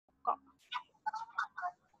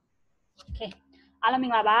အားလုံးမ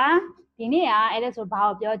င်္ဂလာပါဒီနေ့ကအဲ့ဒါဆိုဘာ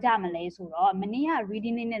ကိုပြောကြမလဲဆိုတော့မနေ့က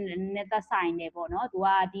reading နဲ့သက်ဆိုင်နေပေါ့နော်သူက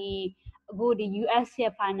ဒီအခုဒီ US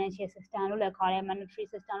ရဲ့ financial system လို့လည်းခေါ်တယ် monetary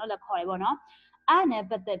system လို့လည်းခေါ်တယ်ပေါ့နော်အဲ့နဲ့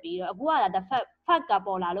ပတ်သက်ပြီးတော့အခုကthe fact က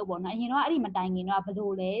ပေါ်လာလို့ပေါ့နော်အရင်တော့အဲ့ဒီမတိုင်ခင်တော့ဘယ်လို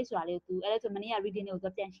လဲဆိုတာလေးသူအဲ့ဒါဆိုမနေ့က reading ကိုသူ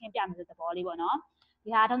ပြန်ရှင်းပြမယ်ဆိုတဲ့သဘောလေးပေါ့နော်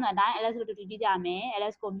ဒီဟာထုံးတဲ့အတိုင်း LS ကိုတူတူကြည့်ကြမယ်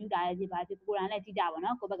LS ကို mute တာလည်းကြည့်ပါကိုကိုရန်လည်းကြည့်ကြပါ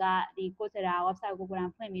တော့ကိုဘက်ကဒီ Coursera website ကိုကိုရန်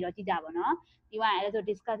ဖွင့်ပြီးတော့ကြည့်ကြပါတော့ဒီက LS ကို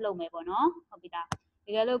discuss လုပ်မယ်ပေါ့နော်ဟုတ်ပြီလားတ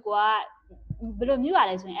ကယ်လို့ကိုကဘယ်လိုမျိုးရ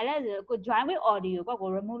လဲဆိုရင် LS ကို join with audio ကို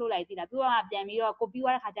remove လုပ်လိုက်သေးတာပြီးတော့ပြန်ပြီးတော့ကိုပြီး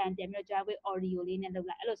သွားတဲ့ခါကျရင်ပြန်ပြီးတော့ join with audio လေးနဲ့လုပ်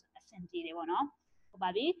လိုက်အဲ့လိုအဆင်ပြေတယ်ပေါ့နော်ဟုတ်ပါ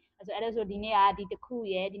ပြီအဲ့ဆိုဒီနေ့ကဒီတစ်ခု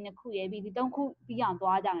ရယ်ဒီနှစ်ခုရယ်ပြီးဒီသုံးခုပြီးအောင်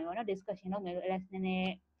သွားကြမယ်ပေါ့နော် discussion လုပ်မယ်လို့ LS နည်းန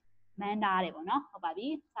ည်းမန်းတာတယ်ပေါ့နော်ဟုတ်ပါပြီ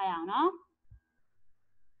စရအောင်နော်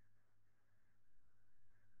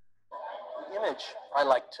Image I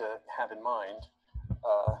like to have in mind,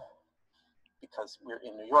 because we're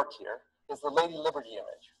in New York here, is the Lady Liberty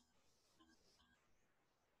image.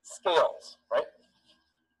 Scales, right?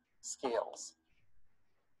 Scales.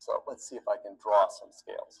 So let's see if I can draw some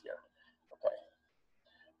scales here. Okay.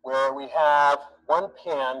 Where we have one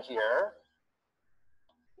pan here,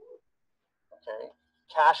 okay,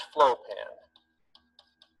 cash flow pan.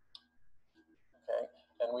 Okay,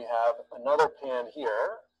 and we have another pan here,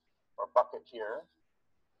 or bucket here,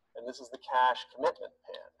 and this is the cash commitment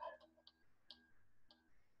pan.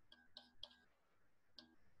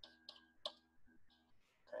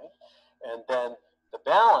 Okay, and then the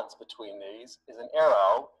balance between these is an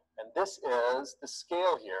arrow, and this is the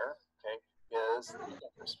scale here, okay, is the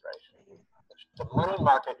interest rate, the money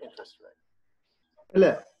market interest rate.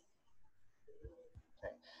 Hello.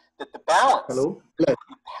 Okay, that the balance, Hello. the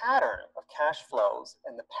pattern of cash flows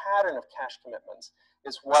and the pattern of cash commitments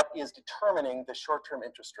is what is determining the short-term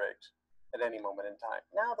interest rate at any moment in time.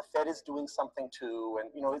 Now the Fed is doing something too, and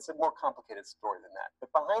it's a more complicated story than that. But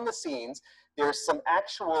behind the scenes, there's some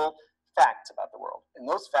actual facts about the world, and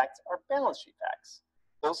those facts are balance sheet facts.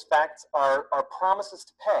 Those facts are promises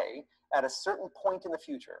to pay at a certain point in the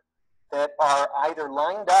future that are either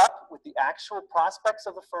lined up with the actual prospects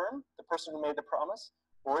of the firm, the person who made the promise,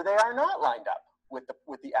 or they are not lined up with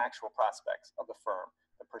the actual prospects of the firm,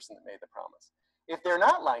 the person that made the promise. If they're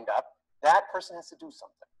not lined up, that person has to do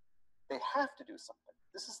something. They have to do something.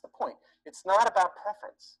 This is the point. It's not about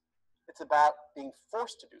preference. It's about being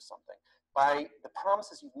forced to do something by the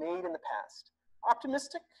promises you've made in the past.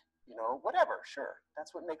 Optimistic, whatever, sure.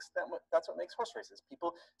 That's what makes horse races.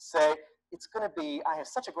 People say, it's going to be, I have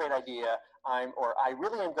such a great idea, I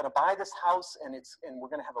really am going to buy this house and we're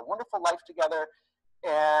going to have a wonderful life together,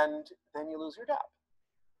 and then you lose your job.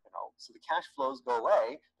 So the cash flows go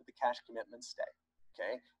away, but the cash commitments stay,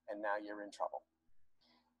 okay? And now you're in trouble.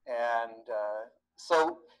 And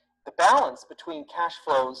so the balance between cash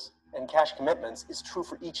flows and cash commitments is true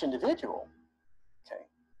for each individual, okay?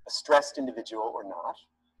 A stressed individual or not,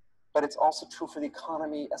 but it's also true for the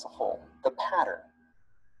economy as a whole, the pattern,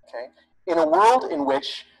 okay? In a world in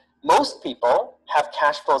which most people have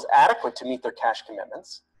cash flows adequate to meet their cash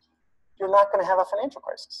commitments, you're not going to have a financial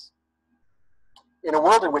crisis. In a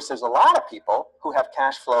world in which there's a lot of people who have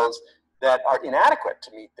cash flows that are inadequate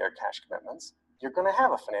to meet their cash commitments, you're going to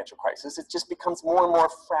have a financial crisis. It just becomes more and more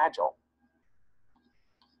fragile.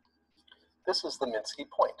 This is the Minsky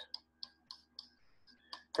point.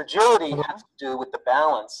 Fragility has to do with the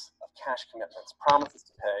balance of cash commitments, promises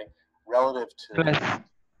to pay, relative to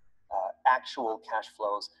actual cash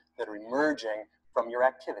flows that are emerging from your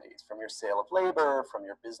activities, from your sale of labor, from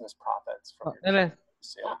your business profits, from your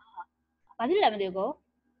sale. ဘာလို့လဲမသိဘူး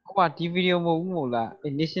ကိုဒီဗီဒီယိုမဟုတ်ဘူးမို့လား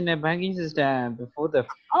National Banking System before the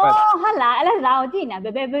ဟုတ်လားအဲ့ဒါကိုကြည့်နေ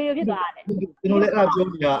ဘယ်ဗီဒီယိုဖြစ်သွားတာလဲကျွန်တော်လည်းအဲ့ဒါပြော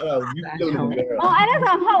နေတာအဲ့ဒါကို mute လုပ်လို့ရတယ်အဲ့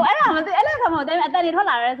ဒါဆိုမဟုတ်အဲ့ဒါမသိအဲ့ဒါဆိုမဟုတ်တယ်အတန်တွေထွက်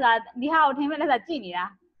လာရဲဆိုတာဒီဟာကိုထင်မဲ့လက်စာကြည့်နေတာ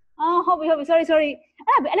ဟုတ်ပြီ sorry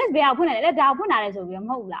အဲ့ဒါ LS ဘယ်အောင်ဖွင့်တယ်လဲဒါကိုဖွင့်လာတယ်ဆိုပြီးတော့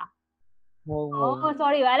မဟုတ်ဘူးလားဟုတ်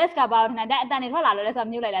sorry ပါ LS ကဘာလို့ထင်တာအတန်တွေထွက်လာလို့လဲဆိုတော့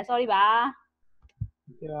mute လိုက်လိုက် sorry ပါ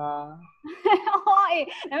အေးဒါ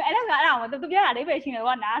ပေမဲ့ LS ကအဲ့ဒါကိုသူပြောတာလေးပဲရှင်းတယ်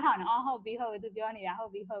ကွာနားထောင်တယ်ဟုတ်ပြီသူပြောနေတာဟု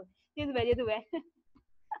တ်ပြီကျေးဇူးပဲအဲ့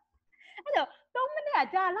တော့3မိနစ်က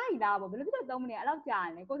ကြာလိုက်လားပေါ့ဘယ်လိုဖြစ်တော့3မိနစ်အဲ့လောက်ကြာရ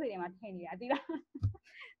င်လေကိုယ်စိတ်ထဲမှာထင်နေတာသိလား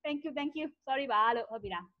thank you sorry ပါလို့ဟုတ်ပြီ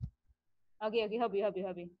လား okay ဟုတ်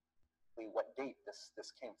ပြီ what date this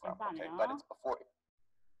came from, okay, but it's before.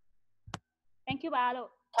 Thank you ba lo.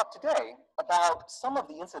 Talk today about some of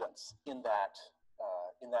the incidents in that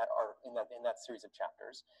series of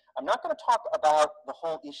chapters. I'm not going to talk about the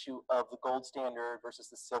whole issue of the gold standard versus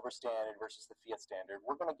the silver standard versus the fiat standard.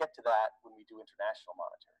 We're going to get to that when we do international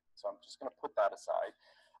monetary. So I'm just going to put that aside.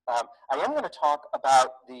 I am going to talk about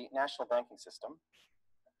the national banking system.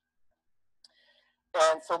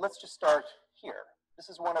 And so let's just start here. This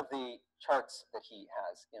is one of the charts that he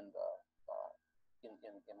has in the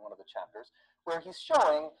in one of the chapters, where he's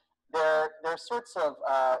showing there are sorts of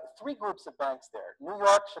three groups of banks there. New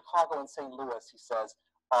York, Chicago, and St. Louis, he says,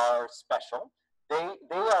 are special.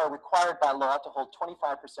 They are required by law to hold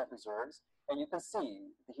 25% reserves, and you can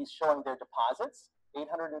see he's showing their deposits,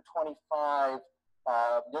 825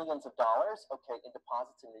 millions of dollars, okay, in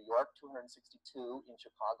deposits in New York, 262 in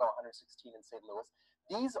Chicago, 116 in St. Louis.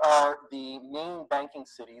 These are the main banking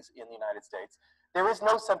cities in the United States. There is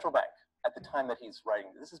no central bank at the time that he's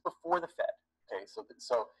writing. This is before the Fed. Okay, so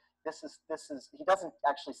this is he doesn't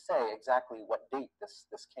actually say exactly what date this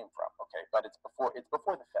came from. Okay, but it's before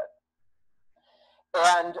the Fed.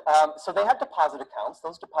 And so they have deposit accounts.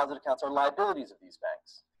 Those deposit accounts are liabilities of these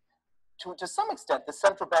banks. To some extent, the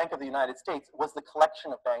Central Bank of the United States was the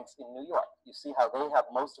collection of banks in New York. You see how they have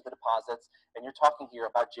most of the deposits, and you're talking here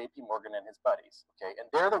about JP Morgan and his buddies, okay? And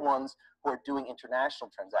they're the ones who are doing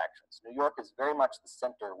international transactions. New York is very much the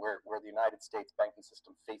center where the United States banking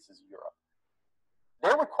system faces Europe.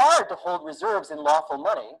 They're required to hold reserves in lawful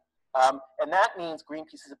money, and that means green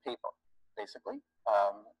pieces of paper, basically,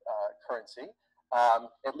 currency.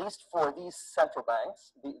 At least for these central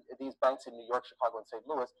banks, these banks in New York, Chicago, and St.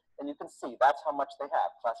 Louis, and you can see that's how much they have,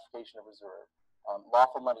 classification of reserve.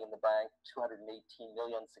 Lawful money in the bank, 218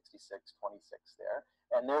 million, 66, 26 there.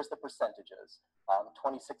 And there's the percentages.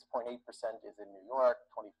 26.8% is in New York,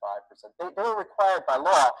 25%. They're required by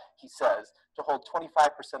law, he says, to hold 25%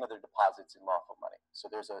 of their deposits in lawful money.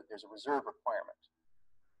 So there's a reserve requirement.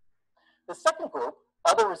 The second group,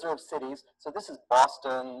 other reserve cities, so this is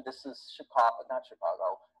Boston, this is Chicago, not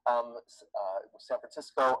Chicago, San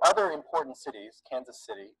Francisco, other important cities, Kansas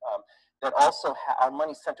City, that also are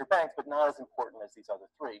money center banks, but not as important as these other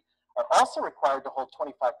three, are also required to hold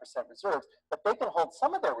 25% reserves, but they can hold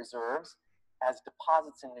some of their reserves as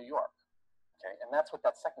deposits in New York, okay? And that's what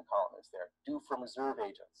that second column is there, due from reserve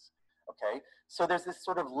agents, okay? So there's this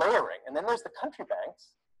sort of layering, and then there's the country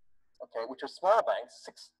banks, okay, which are small banks,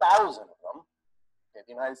 6,000 of them. Okay,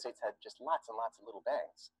 the United States had just lots and lots of little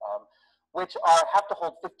banks, which have to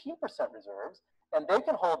hold 15% reserves, and they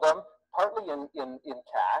can hold them partly in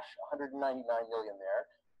cash, 199 million there,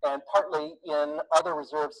 and partly in other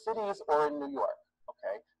reserve cities or in New York.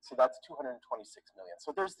 Okay, so that's 226 million.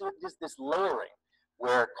 So there's this layering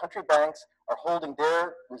where country banks are holding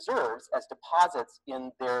their reserves as deposits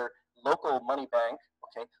in their local money bank,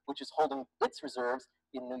 okay, which is holding its reserves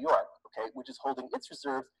in New York, okay, which is holding its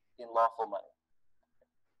reserves in lawful money,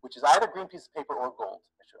 which is either green piece of paper or gold,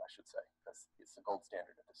 I should say, because it's the gold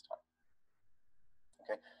standard at this time.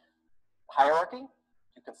 Okay, hierarchy,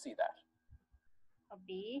 you can see that. ဟုတ်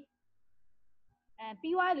ပြီ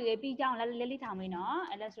ပြီးွားလူတွေပြီးကြောင်းလေးထောင်ပြီးနော်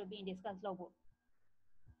အဲ့ဒါဆိုပြီး discuss လုပ်ဖို့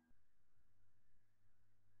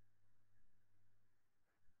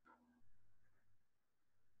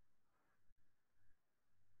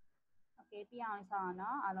Okay ပြအောင်ဆောင်အောင်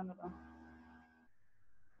နော်အားလုံးတို့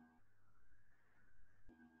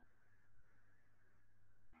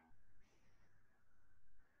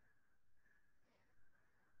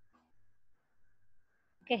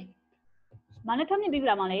Okay မောင်လေးထွန်းမြင့်ပြီးပြီ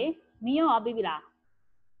လားမောင်လေးမီးရောပြီးပြီလား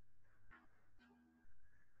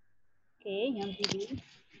Okay ညံပြီးပြီ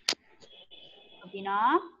ဟုတ်ပြီ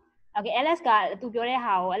နော် Okay LS ကသူပြောတဲ့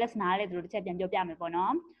ဟာကို LS နားလေသူတို့တစ်ချက်ပြန်ပြောပြမယ်ပေါ့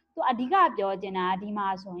နော်သူအဓိကပြောချင်တာဒီမှာ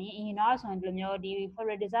ဆိုရင်အရင်တော့ဆိုရင်ဒီလိုမျိုးဒီ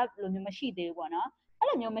Federal Reserve လိုမျိုးမရှိသေးဘူးပေါ့နော်အဲ့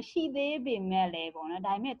လိုမျိုးမရှိသေးပေမဲ့လည်းပေါ့နော်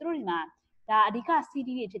ဒါပေမဲ့သူတို့ဒီမှာဒါအဓိက CD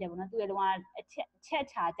တွေဖြစ်တယ်ပေါ့နော်သူတို့ကအချက်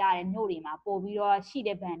ချာကြတဲ့မြို့တွေမှာပို့ပြီးတော့ရှိ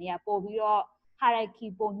တဲ့ဘဏ်တွေကပို့ပြီးတော့ hierarchy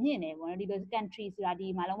ပုံမြင့်တယ်ပေါ့နော်ဒီလို country ဆိုတာဒီ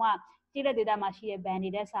မှာလုံးဝတိတဲ့ data မှာရှိတဲ့ band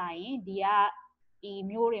တွေတက်ဆိုင်ဒီကဒီ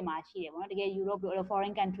မျိုးတွေမှာရှိတယ်ပေါ့နော်တကယ် Europe လို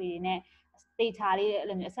foreign country တွေနဲ့ data လေးအဲ့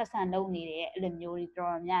လိုမျိုး assessment လုပ်နေတဲ့အဲ့လိုမျိုးတွေ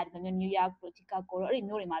တော်တော်များဒီလိုမျိုး New York တို့ Chicago တို့အဲ့ဒီ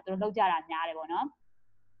မျိုးတွေမှာသူတို့လောက်ကြတာများတယ်ပေါ့နော်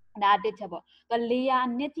ဒါတစ်ချက်ပေါ့သူ layer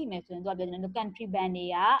နဲ့ကြည့်မယ်ဆိုရင်သူကပြောတယ် country band တွေ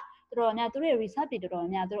ကတော်တော်များသူတို့ရဲ့ research တွေတော်တော်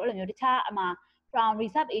များသူတို့အဲ့လိုမျိုးတခြားအမှာ from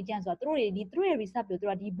research agent ဆိုတာသူတို့ရဲ့ research တွေသူ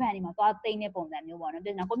တို့ဒီ band တွေမှာသွားသိမ်းတဲ့ပုံစံမျိုးပေါ့နော်ပြ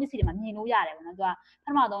န်တော့ community တွေမှာမြင်လို့ရတယ်ပေါ့နော်သူကပထ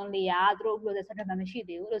မဆုံး layer သူတို့ပြောတဲ့ central bank မရှိ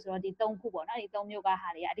သေးဘူးလို့ဆိုတော့ဒီ3ခုပေါ့နော်ဒီ3မျိုးကဟာ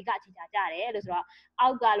တွေကအဓိကအခြေချကြတယ်လို့ဆိုတော့အော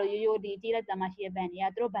က်ကလို့ရိုးဒီတိလက်တမှာရှိတဲ့ band တွေက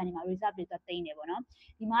သူတို့ band တွေမှာ research တွေသွားသိမ်းတယ်ပေါ့နော်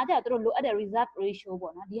ဒီမှာကျတော့သူတို့လိုအပ်တဲ့ reserve ratio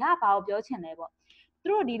ပေါ့နော်ဒီဟာဘာကိုပြောချင်လဲပေါ့သူ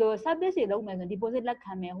တို့ဒီလို service တွေလုပ်မယ်ဆိုရင် deposit လက်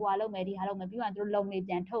ခံမယ်ဟိုဟာလုပ်မယ်ဒီဟာလုပ်မယ်ပြီးတော့သူတို့လုံနေ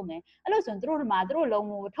ပြန်ထုတ်မယ်အဲ့လိုဆိုရင်သူတို့ဒီမှာသူတို့လုံ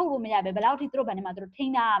ကိုထုတ်လို့မရပဲဘယ်လောက်ထိသူတို့ band တွေမှာသူတို့ထိ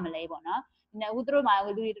န်းထားရမလဲပေါ့နော်အခုသူတို့မှာ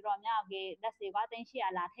လူတွေတော်တော်များโอเคလက်စေကွာ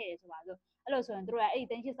3800လာထည့်တယ်ဆိုပါဆိုအဲ့လိုဆိုရင်သူတို့ကအဲ့ဒီ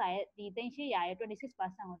3800ရဲ့ဒီ3800ရဲ့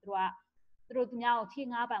 26% ကိုသူ သူတို့သူများကိုချေ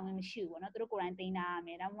ငားပိုင်ဝင်မရှိဘူးပေါ့နော်သူတို့ကိုယ်တိုင်တင်တာရ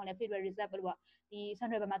မယ်ဒါမှမဟုတ်လည်း Federal Reserve လို့ပေါ့ဒီ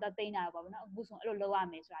Central Bank မှာတော့တင်တာပေါ့နော်အခုဆိုအဲ့လိုလုပ်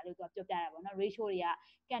ရမယ်ဆိုတာလေးသူကပြောပြရပါပေါ့နော် ratio တွေက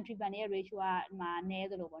country bank ရဲ့ ratio ကဒီမှာနည်း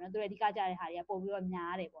သလိုပေါ့နော်သူတို့အဓိကကြတဲ့ဟာတွေ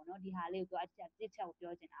ကပို့ပြီးတော့များတယ်ပေါ့နော်ဒီဟာလေးကိုသူကအချက်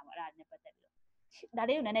ကိုပြောချင်တာပေါ့အဲ့ဒါနဲ့ပတ်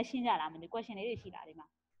သက်ပြီးတော့ဒါလေးကိုနည်းနည်းရှင်းကြလားမသိ question လေးတွေရှိလားဒီမှာ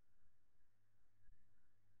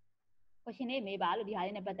question လေးမေးပါလို့ဒီဟာ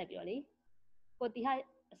လေးနဲ့ပတ်သက်ပြီးတော့လေ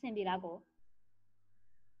ကိုတီဟာအဆင်ပြေလားကို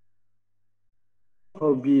ဟု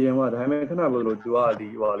တ်ပြီရင်ကဒါပေမဲ့ခဏလို့သူ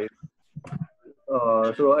ကဒီဟို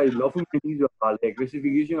လေးဆိုတော့အဲ့ lawful money ဆိုတာဘာလဲ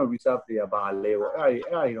classification of reserve တွေကဘာလဲပေါ့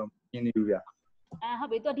အဲ့ဒါတွေတော့ရှင်းနေပြီဗျဟုတ်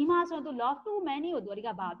ပြီသူဒီမှာဆိုရင်သူ lawful money ကိုသူအဓိ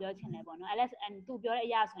ကဘာပြောချင်လဲပေါ့နော် LSN သူပြောတဲ့အ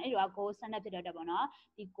ရာဆိုရင်အဲ့ဒီက gold standard ဖြစ်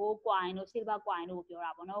တဲ့ပေါ့နော်ဒီ gold coin တို့ silver coin တို့ပြော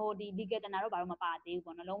တာပေါ့နော်ဟိုဒီ legal tender တို့ဘာလို့မပါသေး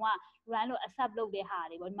ဘူးပေါ့နော်လုံးဝ run လို့ accept လုပ်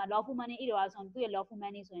တဲ့ဟာတွေပေါ့ဒီမှာ lawful money အဲ့တော့ဆိုရင်သူ့ရဲ့ lawful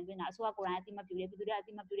money ဆိုရင်ပြင်တာအစိုးရကိုယ်တိုင်အတိမပြုတယ်ပြည်သူတွေအ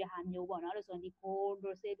တိမပြုတဲ့ဟာမျိုးပေါ့နော်လို့ဆိုရင်ဒီ gold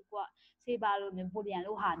တို့ silver တို့ bullion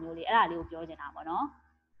တို့ဟာမျိုးလေးအဲ့ဒါလေး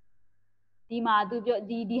ကိုပြောချင်တာပေါ့နော်ဒီမှာသူပြော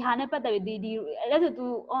ဒီဟာနဲ့ပတ်သက်ပြီးဒီအဲ့ဒါ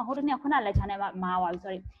ဆိုသူဟိုတနေ့ခုနလက်ချာနဲ့မာပါပြီ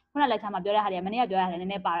sorry ခုနလက်ချာမှာပြောတဲ့ဟာတွေကမနေ့ကပြောရတာန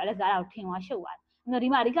ည်းနည်းပါတယ်အဲ့ဒါကိုထင်သွားရှုပ်သွား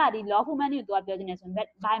တယ်ဒီမှာအဓိကဒီ lawful money ကိုသူကပြောချင်တယ်ဆိုရင်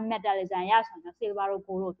by metallism ရဆိုရင် silver တို့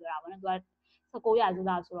gold တို့ပြောတာပေါ့နော်သူက19ရာစု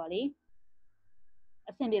လောက်ဆိုတော့လေ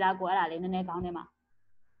အဆင်ပြေလားကိုအဲ့ဒါလေးနည်းနည်းကောင်းတယ်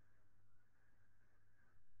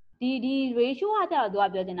မှာဒီ ratio ကကြတော့သူက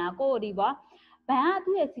ပြောချင်တာကိုဒီပေါ့ဘဏ်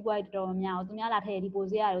ကသူ့ရဲ့စီးပွားရေးတော်တော်များအောင်သူများလာထည့်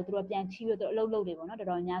deposit ရတယ်သူတို့ပြန်ချီးပြီးတော့အလုပ်လုပ်တယ်ပေါ့နော်တော်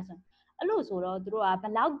တော်များဆိုအဲ့လိုဆိုတော့သူတို့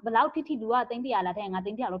ကဘလောက်ထိထိလူကသိန်း100လာထည့်ငါသိ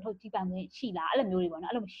န်း100လောက်ထုတ်ကြည့်ပိုင်ခွင့်ရှိလားအဲ့လိုမျိုးတွေပေါ့နော်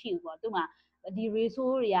အဲ့လိုမရှိဘူးပေါ့သူ့မှာဒီ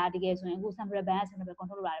resource တွေကတကယ်ဆိုရင်အခု central bank central bank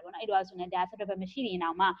control လုပ်ရတယ်ပေါ့နော်အဲ့တော့ဆိုရင်ဒါ central bank မရှိ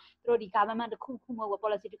ရင်တော့မှသူတို့ဒီ government တစ်ခုမဟုတ်ဘူး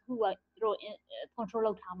policy တစ်ခုကသူတို့ control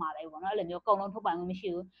လုပ်ထားမှာပဲပေါ့နော်အဲ့လိုမျိုးအကုန်လုံးထုတ်ပိုင်ခွင့်မရှိ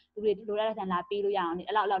ဘူးလူတွေလိုရတဲ့ဆန်လာပေးလို့ရ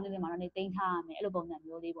အောင်အဲ့လောက်နေမှာတော့နေသိမ်းထားရမယ်အဲ့လို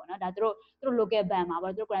ပုံစံမျိုးလေးပေါ့နော်ဒါသူတို့ local bank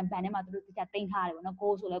မှာပေါ့သူတို့ grand bank ထဲမှာသူတို့တိကျသိမ်းထားတယ်ပေါ့နော်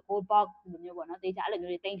gold ဆိုလဲ gold box လိုမျိုးပေါ့နော်တိကျအဲ့လို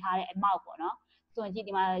မျိုးတွေသိမ်းထားတဲ့ amount ပေါ့နော်ဆိုရင်ကြ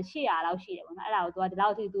ည့်ဒီမှာ800လောက်ရှိတယ်ပေါ့နော်အဲ့ဒါကိုသူကဒီ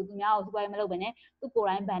လောက်ထိသူများကိုစပွားမလုပ်ဘဲနဲ့သူကိုယ်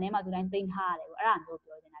တိုင်ဘဏ်ထဲမှာသူတိုင်းသိမ်းထားရတယ်ပေါ့အဲ့ဒါ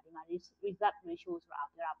မျိုးပြောနေတာဒီမှာ reserve ratio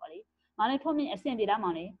ဆိုတာပြောတာပေါ့လေမောင်လေးထုံးမြင့်အဆင်ပြေလား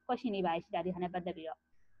မောင်လေး question တွေပါရှိတာဒီဟာနဲ့ပတ်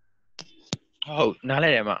သက်ပြီးတော့ဟုတ်နားလဲ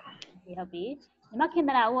တယ်မဟုတ်ပြီညီမ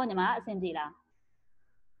ခင်တရာဦးကညီမအဆင်ပြေလား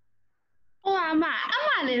ဟိုအ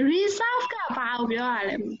မလေ reserve ကဘာကိုပြော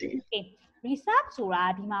ရလဲမသိဘူး okay reserve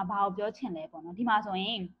ဆိုတာဒီမှာဘာကိုပြောချင်လဲပေါ့နော်ဒီမှာဆိုရ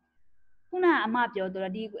င်ခုနအ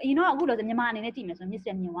မပြောတော့ဒီအရင်တော့အခုတော့မြန်မာအနေနဲ့ကြည့်မယ်ဆိုရင်မြစ်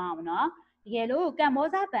စမြင်ဝအောင်နော်တကယ်လို့ကမ္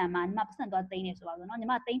ဘောဇဘဏ်မှာညီမပတ်စံသွားသိမ်းနေဆိုပါတော့နော်ညီ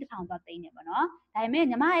မသိန်း1000သွားသိမ်းနေပေါ့နော်ဒါပေမဲ့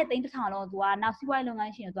ညီမရဲ့သိန်း1000လုံးသူကနောက်စီးပွားရေးလုပ်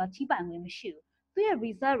ငန်းရှင်တွေသူကချီးပိုင်ဝင်မရှိဘူးသူရဲ့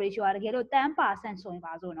reserve ratio ကတကယ်လို့10%ဆိုရင်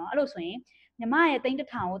ပါဆိုနော်အဲ့လိုဆိုရင်ညီမရဲ့သိန်း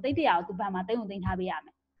1000ကိုသိန်း100ကိုသူဘဏ်မှာသိန်းထားပေးရမ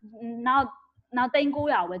ယ်နောက်သိန်း900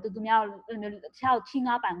ကိုပဲသူများအဲ့လိုမျိုးချောက်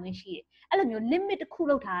ချီငားပိုင်ဝင်ရှိတယ်အဲ့လိုမျိုး limit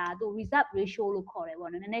တစ်ခုလောက်ထားတာသူ reserve ratio လို့ခေါ်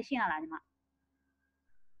တယ်ပေါ့နော်နည်းနည်းရှင်းရလားညီ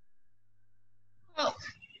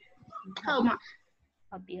မဟုတ်မှာ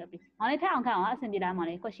ဟုတ်ပြီမောင်လေးထက်အောင်ခံအောင်အဆင်ပြေလား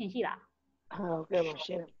မောင်လေး question ရှိလားဟုတ်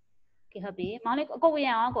ကဲ့ပါရှင်းကဲဟုတ်ပြီမောင်လေးကိုဝေ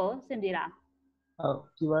ရအောင်ကိုအဆင်ပြေ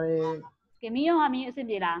လားဟုတ်ဒီပါလေကဲမီယောဟာမီအဆင်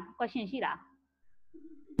ပြေလား question ရှိလား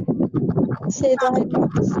စေးသွားပြီဟုတ်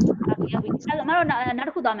ပြီအဲ့တော့မတော်နောက်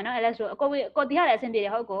တစ်ခုသွားမယ်နော် LS ကိုကိုတီးရလည်းအဆင်ပြေတ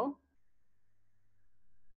ယ်ဟုတ်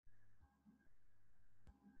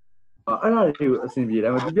ကိုအဲ့ဒါလေးကိုအဆင်ပြေတ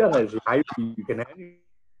ယ်မသူပြတယ် live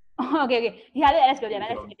ကနေโอเคဒီဟာလေး LS ပြောပြမယ်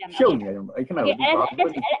LS ရှင်းပြမယ်ရှုပ်နေတယ်အဲ့ခ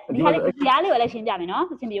ဏဒီဟာလေးကိုလည်းရှင်းပြ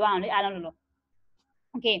မယ်နော်အဆင်ပြေပါအောင်လေအားလုံးလို့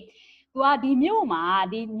โอเคသူကဒီမြို့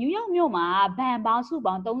မှာဒီနယူးယောက်မြို့မှာဘဏ်ပေါ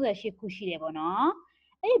င်းစုပေါင်း38ခုရှိတယ်ပေါ့နော်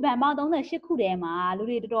အဲ့ဒီဘဏ်ပေါင်း38ခုထဲ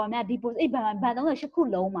မှာလူတွေတော်တော်များ deposit ဘဏ်38ခု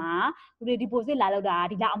လုံးမှာလူတွေ deposit လာ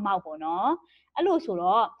လောက်တာဒီလောက်အမောက်ပေါ့နော်အဲ့လို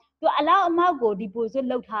ဆိုတော့သူအလောက်အမောက်ကို deposit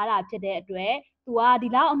လောက်ထားတာဖြစ်တဲ့အတွက်သူ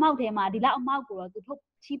ကဒီလောက်အမောက်ထဲမှာဒီလောက်အမောက်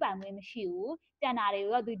ကိုတော့သူထုတ်ချီးပိုင်ဝင်မရှိဘူးတန်တာတွေ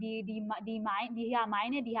ကိုတော့သူဒီမိုင်းဒီဟာမို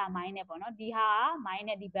င်းနဲ့ဒီဟာမိုင်းနဲ့ပေါ့နော်ဒီဟာမို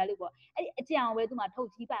င်းနဲ့ဒီ value ပေါ့အဲ့အကြံကိုပဲသူမှထုတ်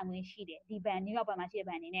ချီးပိုင်ဝင်ရှိတယ်ဒီဘဏ်နယူးယောက်ဘဏ်မှာရှိတဲ့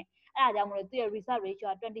ဘဏ်အနေနဲ့အဲ့ဒါကြောင့်မလို့သူရဲ့ reserve ratio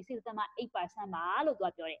က 26.8% ပါလို့သူ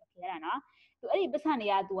ကပြောတယ်โอเคအဲ့ဒါနော်သူအဲ့ဒီ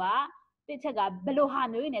ပတ်စံတွေကသူကတစ်ချက်ကဘယ်လိုဟာ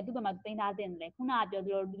မျိုးတွေနဲ့သူ့ဘက်မှာသိမ်းထားတဲ့လဲခုန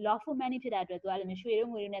ကပြောသူတို့ lawful money ဖြစ်တဲ့အတွက်သူကလ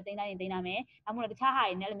ည်းရွှေတို့ငွေတို့နဲ့သိမ်းထားရင်သိမ်းထားမယ်ဒါမှမဟုတ်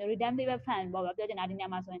တခြားဟာတွေနဲ့လည်းမျိုး redemptive fund ပေါ့ပြောချင်တာဒီနေရာ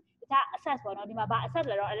မှာဆိုရင်တခြား access ပေါ့နော်ဒီမှာဘာ access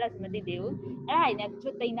လဲတော့ LS မသိသေးဘူးအဲ့ဒါတွေနဲ့သူ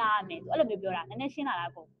သိမ်းထားရမယ်သူအဲ့လိုမျိုးပြောတာနည်းနည်းရှင်းလာ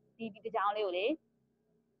လားကိုဒီကြောင်လေးကိုလေ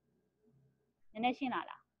နည်းနည်းရှ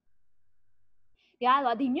င်းလာလားဒီ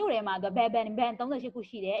ကတော့ဒီမြို့ထဲမှာသူဘန်38ခု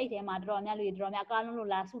ရှိတယ်အဲ့ထဲမှာတော်တော်များလူတွေတော်တော်များကားလုံးလို့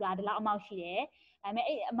လာစုတာဒီလောက်အမောက်ရှိတယ်ဒါပေမဲ့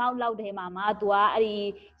အဲ့အမောက်လောက်ထဲမှာသူက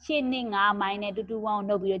အဲ့ဒီရှင်းနှစ်9မိုင်းနဲ့တူ1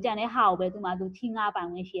နှုတ်ပြီးတော့ကြံတဲ့ဟာကိုပဲသူမှသူချီးငားပိုင်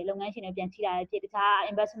ဝင်ရှိတယ်လုပ်ငန်းရှင်တွေပြန်ချီးတာဖြစ်တခြား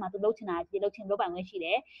investment မှာသူလုပ်ချင်တာဖြစ်လုပ်ပိုင်ဝင်ရှိ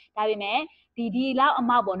တယ်ဒါပေမဲ့ဒီလောက်အ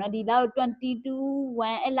မောက်ပေါ့နော်ဒီလောက်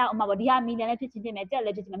22အဲ့လောက်အမောက်ပေါ့ဒီဟာမီလီယံနဲ့ဖြစ်ချင်းဖြစ်မယ်ကြက်လ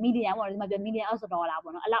ည်းဖြစ်ချင်းမီလီယံပေါ့ဒီမှာပြောမီလီယံအောက်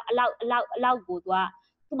ဆိုဒေါ်လာပေါ့နော်အလောက်ကိုသူက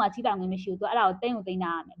သူ့မှာကြီးပိုင်ငွေမရှိဘူးသူအဲ့ဒါကိုသိန်းကိုသိန်း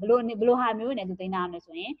ထားရမယ်ဘလို့ဟာမျိုးနဲ့သူသိန်းထားရမယ်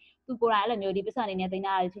ဆိုရင်သူကိုယ်တိုင်အဲ့လိုမျိုးဒီပတ်စံနေနဲ့သိန်း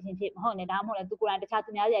ထားရဖြစ်မဟုတ်နဲ့ဒါမှမဟုတ်လည်းသူကိုယ်တိုင်တခြားသူ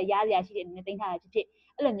များစီရရရှိတဲ့အနေနဲ့သိန်းထားရဖြစ်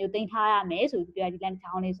အဲ့လိုမျိုးသိန်းထားရမယ်ဆိုပြီးပြောဒီလမ်းတစ်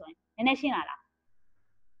ချောင်းလေးဆိုရင်နည်းနည်းရှင်းလာလား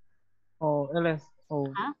LS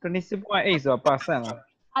 26.8 ဆိုတာ percent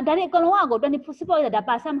လားဒါတွေအကုန်လုံးကကို26%ဒါ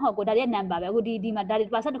percent မဟုတ်ကိုဒါတွေ number ပဲအခုဒီမှာဒါတွေ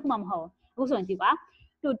percent တစ်ခုမှမဟုတ်ဘူးအခုဆိုရင်ကြည့်ပါ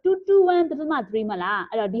221.3မလား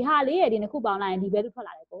အဲ့တော့ဒီဟာလေးရဒီနှစ်ခုပေါင်းလိုက်ရင်ဒီ value ထွက်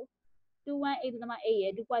လာတယ်ကို218.8ရ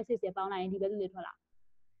ယ်2.6ရယ်ပေါင်းလိုက်ရင်ဒီ value လေးထွက်လာ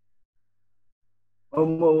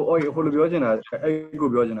ဟိုလိုပြောချင်တာအဲ့ကို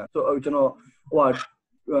ပြောချင်တာဆိုကျွန်တော်ဟို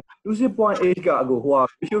26.8ကအခုဟို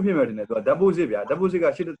ratio ဖြစ်မယ်တင်တယ်သူက deposit ဗျာ deposit က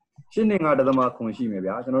8.5.9ရှိမယ်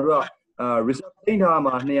ဗျာကျွန်တော်တို့ကreserve သိမ်းထား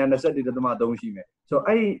မှာ221.3ရှိမယ်ဆိုတော့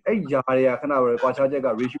အဲ့ဂျာတွေကခဏပဲကွာခြားချက်က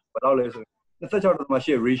ratio ဘယ်လောက်လဲဆို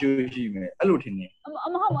26.8 ratio ရှိမယ်အဲ့လိုထင်နေ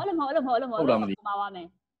မဟုတ်အဲ့လိုမဟုတ်မှာပါမယ်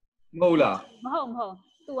မဟုတ်လားမဟုတ်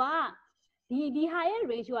သူကဒီဟာရဲ့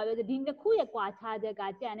ratio ကပြောဒီနှစ်ခုရဲ့ကွာခြားချက်က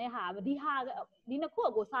ကြံတဲ့ဟာဒီနှစ်ခု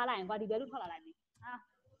ကိုစားလိုက်ရင်ကွာဒီ value ထွက်လာလိုက်မယ်ဟာ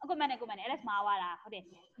အခုမှန်တယ် LS မှာသွားတာဟုတ်တယ်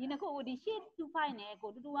ဒီနှစ်ခုကိုဒီ825နဲ့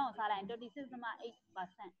ကို221ကိုစားလိုက်ရင်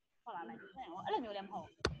 36.8% ထွက်လာလိုက်တယ်အဲ့လိုမျိုးလည်းမဟုတ်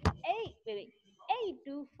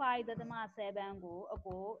825.7ကိုအ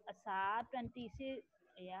ကိုအစား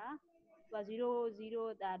26အရာ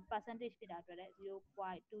0.0 that percentage ဖြစ်တာအတွက်လည်း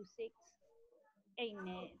 0.268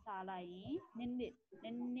 နဲ့စားလိုက်ရင်နည်း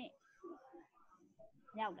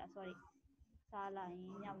မြောက်တာ sorry စားလိုက်ရင်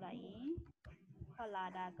မြောက်လိုက်ရင်ထွက်လာ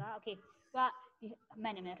တာက okay သူကဒီမှ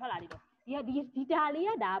န်တယ်ထွက်လာပြီတော့ဒီဒါလေး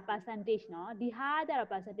ကဒါ percentage เนาะဒီဟာကျတော့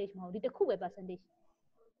percentage မဟုတ်ဒီတစ်ခုပဲ percentage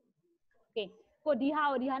okay ကိုဒီဟာ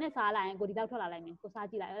နဲ့စားလိုက်ရင်ကိုဒီတော့ထွက်လာလိုက်မယ်ကိုစား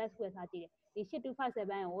ကြည့်လိုက် LS ကိုစားကြည့်တယ်ဒီ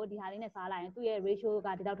8257ကိုဒီဟာလေးနဲ့စားလိုက်ရင်သူ့ရဲ့ ratio က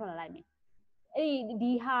ဒီတော့ထွက်လာလိုက်မယ်အဲ့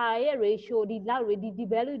ဒီဟာရဲ့ ratio ဒီလောက်ဒီ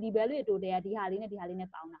value ရဲ့ total ကဒီဟာလေးနဲ့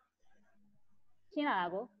ပေါင်းတာရှင်းလာတာ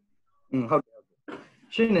ကိုဟုတ်တယ်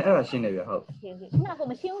ရှင်းတယ်အဲ့ဒါရှင်းတယ်ဗျဟုတ် okay ခုနကကို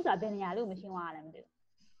မရှင်းဘူးဆိုတာဘယ်နေရာလို့မရှင်းသွားရလဲမသိဘူး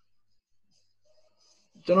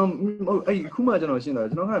ကျွန်တော်အဲ့ခုမှကျွန်တော်ရှင်းတာ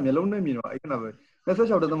ကျွန်တော်ကမျိုးလုံးနဲ့မြင်တော့အဲ့ခဏပဲ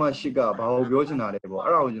26.8ကဘာကိုပြောချင်တာလဲပေါ့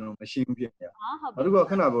အဲ့ဒါကိုကျွန်တော်မရှင်းဘူးဖြစ်နေတာနောက်တစ်ခုက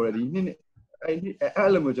ခဏပြောတယ်ဒီနှစ်အဲ့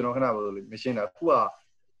လိုမျိုးကျွန်တော်ခဏပြောလို့မရှင်းတာခုက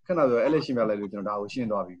ခဏပြောအဲ့လက်ရှင်းပြလိုက်လို့ကျွန်တော်ဒါကိုရှင်း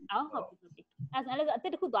သွားပြီဟုတ်အဲ့ဒါအတ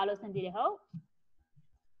စ်ခုသွားလို့ဆင်ပြေတယ်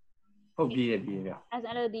ဟုတ်ပြေးတယ်ဗျ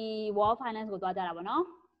အဲ့ဒီ wall finance ကိုသွားကြတာပေါ့နော်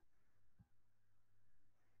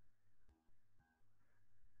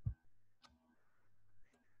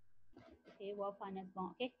Okay, wall finance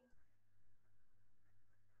bond, okay?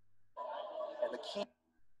 And the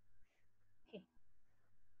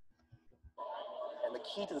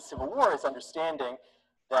key to the Civil War is understanding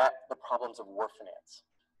that the problems of war finance.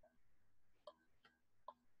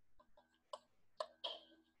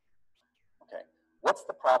 Okay, what's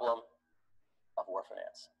the problem of war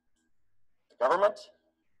finance? The government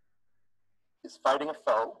is fighting a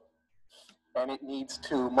foe, and it needs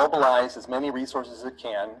to mobilize as many resources as it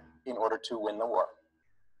can in order to win the war.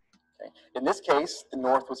 Okay. In this case, the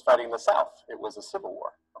North was fighting the South. It was a civil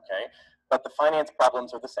war. Okay, but the finance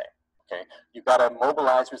problems are the same. Okay, you've got to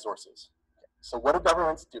mobilize resources. Okay. So what do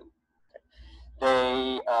governments do? Okay.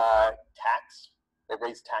 They tax. They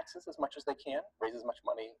raise taxes as much as they can. Raise as much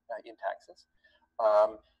money in taxes.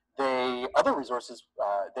 Other resources.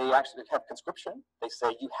 They actually have conscription. They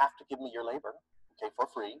say you have to give me your labor, okay, for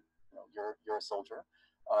free. You know, you're a soldier,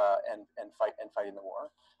 and fight in the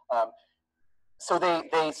war. So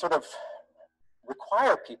they sort of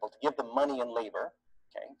require people to give them money and labor.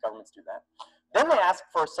 Okay, governments do that. Then they ask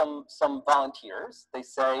for some volunteers. They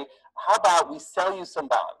say, how about we sell you some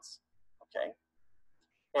bonds? Okay,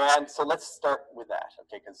 and so let's start with that.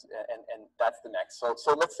 Okay, because and that's the next. So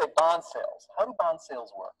let's say bond sales. How do bond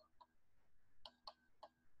sales work?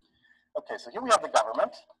 Okay, so here we have the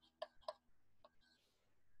government.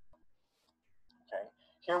 Okay,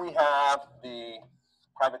 here we have the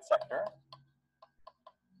private sector.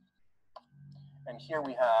 And here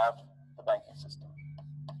we have the banking system.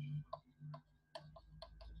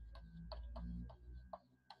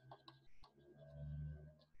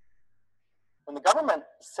 When the government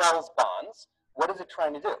sells bonds, what is it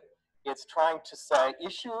trying to do? It's trying to say,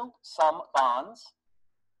 issue some bonds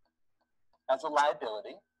as a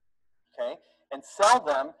liability, okay, and sell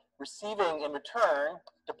them, receiving in return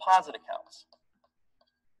deposit accounts.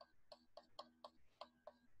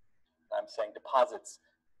 I'm saying deposits,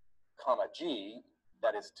 comma G,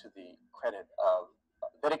 that is to the credit of,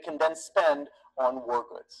 that it can then spend on war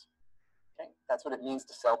goods. Okay, that's what it means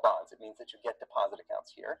to sell bonds. It means that you get deposit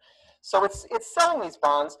accounts here. So it's selling these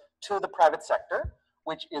bonds to the private sector,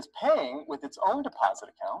 which is paying with its own deposit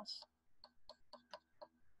accounts.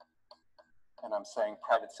 And I'm saying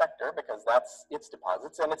private sector because that's its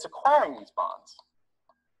deposits, and it's acquiring these bonds.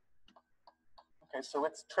 Okay, so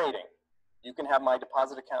it's trading. You can have my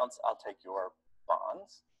deposit accounts, I'll take your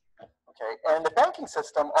bonds. Okay, and the banking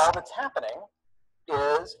system, all that's happening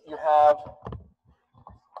is you have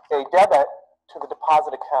a debit to the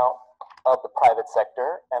deposit account of the private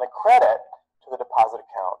sector and a credit to the deposit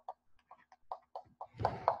account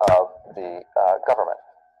of the government.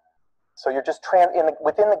 So you're just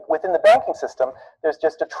within the banking system, there's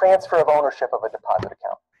just a transfer of ownership of a deposit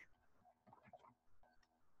account.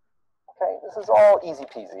 Okay, this is all easy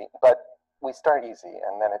peasy, but we start easy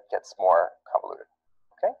and then it gets more convoluted.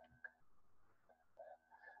 Okay.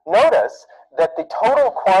 Notice that the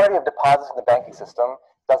total quantity of deposits in the banking system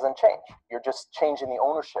doesn't change. You're just changing the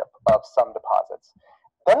ownership of some deposits.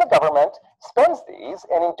 Then the government spends these,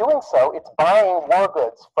 and in doing so, it's buying war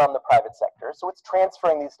goods from the private sector. So it's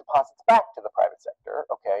transferring these deposits back to the private sector,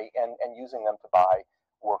 okay, and using them to buy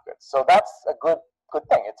war goods. So that's a good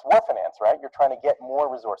thing. It's war finance, right? You're trying to get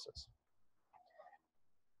more resources.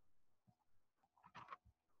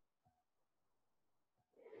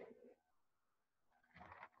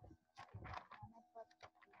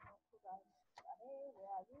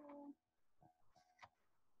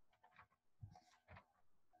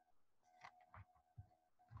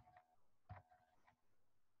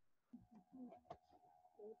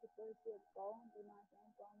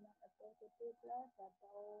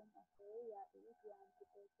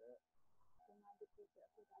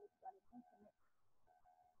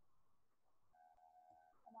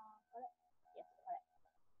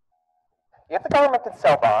 If the government can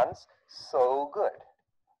sell bonds, so good.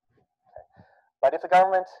 Okay. But if the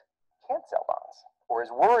government can't sell bonds, or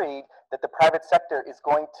is worried that the private sector is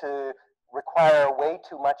going to require way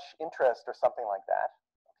too much interest or something like that,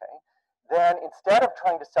 okay, then instead of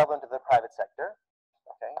trying to sell them to the private sector,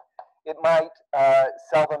 okay, it might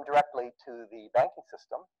sell them directly to the banking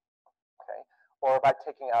system, okay, or by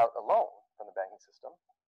taking out a loan from the banking system,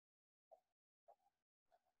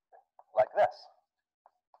 like this.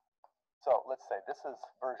 So let's say this is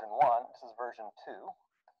version 1, this is version 2,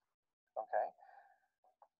 okay,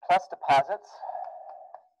 plus deposits,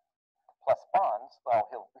 plus bonds. Well,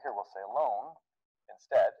 here we'll say a loan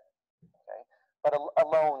instead, okay. But a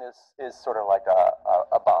loan is sort of like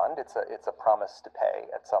a bond. It's a promise to pay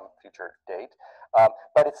at some future date,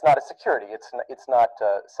 but it's not a security. It's not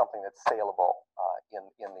something that's saleable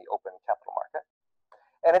in the open capital market,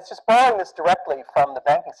 and it's just borrowing this directly from the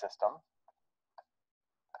banking system.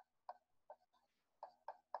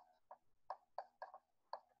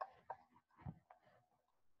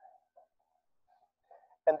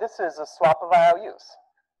 And this is a swap of IOUs,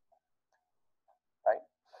 right?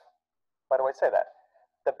 Why do I say that?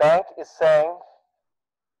 The bank is saying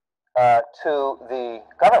to the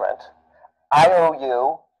government, I owe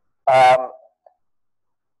you,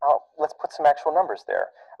 let's put some actual numbers there,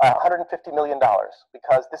 $150 million,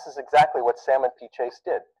 because this is exactly what Salmon P. Chase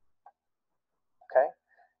did, okay?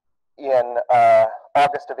 In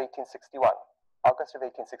August of 1861. August of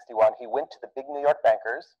 1861, he went to the big New York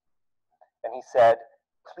bankers, and he said,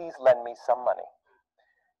 please lend me some money.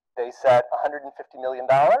 They said, $150 million?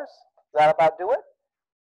 Does that about do it?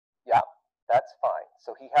 Yeah, that's fine.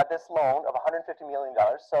 So he had this loan of $150 million.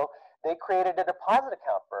 So they created a deposit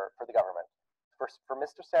account for the government, for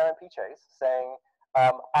Mr. Salmon P. Chase, saying,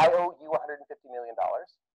 I owe you $150 million.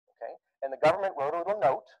 Okay? And the government wrote a little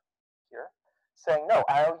note here saying, no,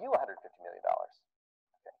 I owe you $150 million.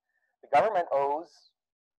 Okay? The government owes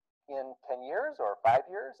in 10 years or 5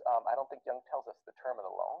 years. I don't think Young tells us the term of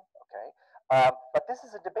the loan. Okay, but this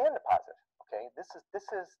is a demand deposit. Okay, this is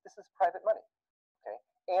private money. Okay,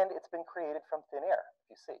 and it's been created from thin air.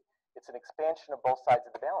 If you see, it's an expansion of both sides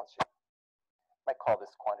of the balance sheet. You might call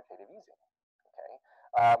this quantitative easing. Okay,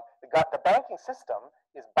 the banking system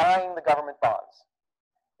is buying the government bonds.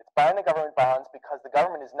 It's buying the government bonds because the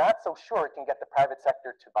government is not so sure it can get the private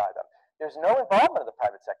sector to buy them. There's no involvement of the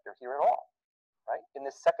private sector here at all. Right? In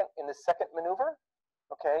this second maneuver,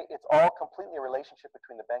 okay, it's all completely a relationship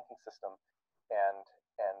between the banking system and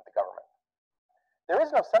the government. There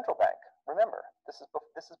is no central bank. Remember, this is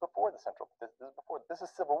before the central. This is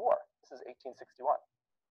Civil War. This is 1861.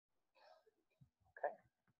 Okay.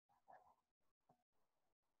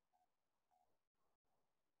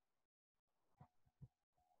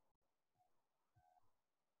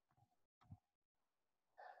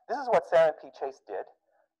 This is what Salmon P. Chase did.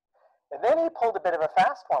 And then he pulled a bit of a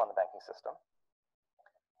fast one on the banking system,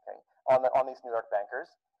 okay, on these New York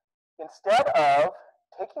bankers. Instead of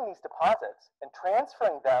taking these deposits and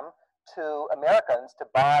transferring them to Americans to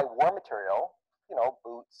buy war material, you know,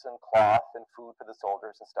 boots and cloth and food for the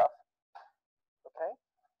soldiers and stuff, okay,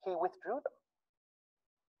 he withdrew them.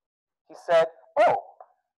 He said, oh,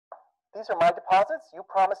 These are my deposits. You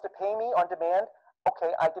promised to pay me on demand.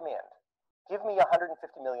 Okay, I demand. Give me $150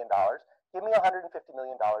 million. Give me $150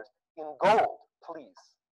 million in gold, please.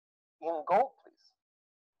 In gold, please.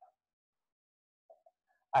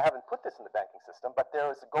 I haven't put this in the banking system, but there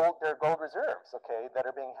are gold reserves, okay, that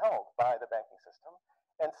are being held by the banking system.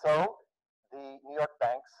 And so the New York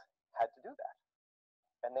banks had to do that.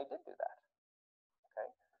 And they did do that. Okay.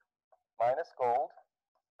 Minus gold,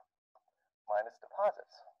 minus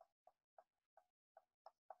deposits.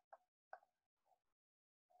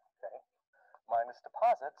 Okay. Minus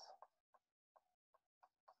deposits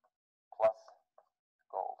plus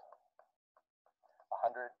gold.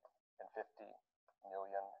 $150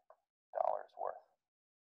 million worth.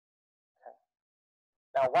 Okay.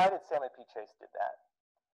 Now, why did Salmon P. Chase did that?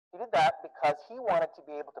 He did that because he wanted to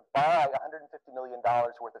be able to buy $150 million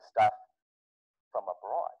worth of stuff from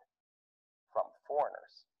abroad, from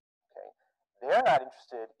foreigners. Okay. They're not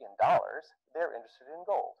interested in dollars, they're interested in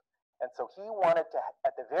gold. And so he wanted to,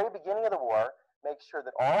 at the very beginning of the war, make sure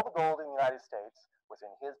that all the gold in the United States was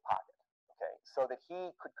in his pocket. Okay, so that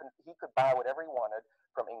he could buy whatever he wanted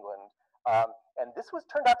from England. And this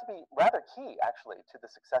turned out to be rather key, actually, to the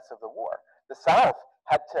success of the war. The South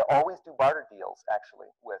had to always do barter deals, actually,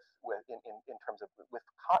 in terms of with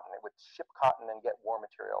cotton. It would ship cotton and get war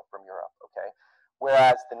material from Europe. Okay,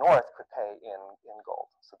 whereas the North could pay in gold.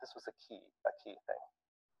 So this was a key thing.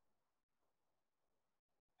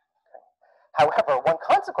 Okay. However, one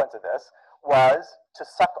consequence of this was to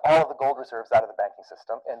suck all of the gold reserves out of the banking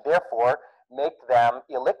system and therefore make them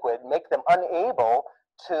illiquid, make them unable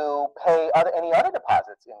to pay any other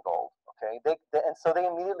deposits in gold. Okay, and so they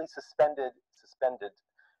immediately suspended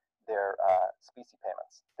their specie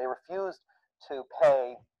payments. They refused to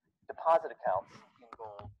pay deposit accounts in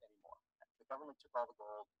gold anymore. The government took all the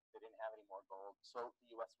gold; they didn't have any more gold, so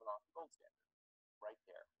the U.S. went off the gold standard right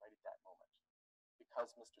there, right at that moment,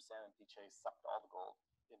 because Mr. Salmon P. Chase sucked all the gold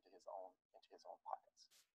into his own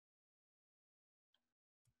pockets.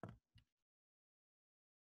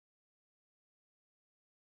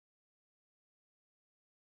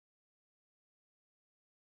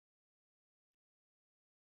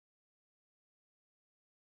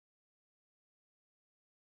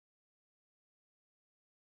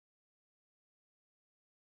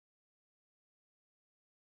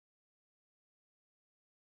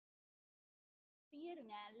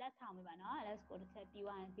 Let's talk about it. Let's go to step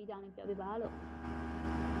 1 ပြီးကြောင်းလေးပြောပြပါလို့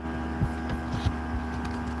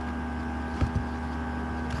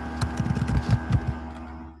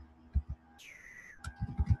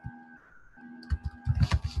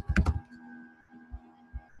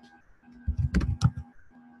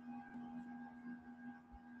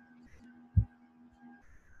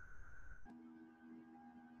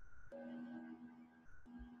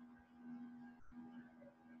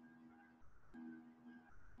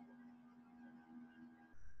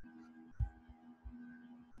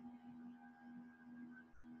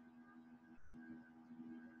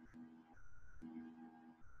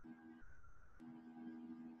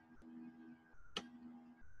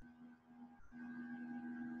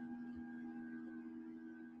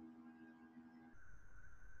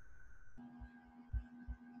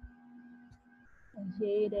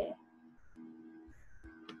ရေးတဲ့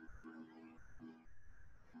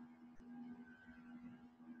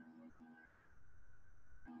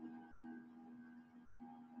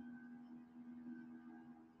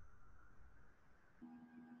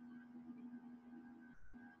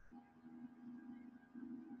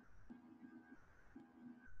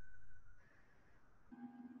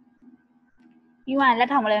ပြီးမှလက်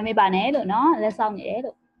ထောင်မလဲမေးပါနဲ့လို့เนาะလက်ဆောင်နေတယ်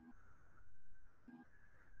လို့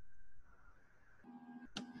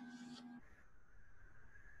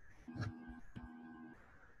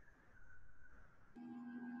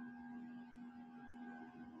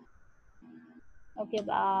Okay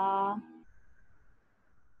ပါ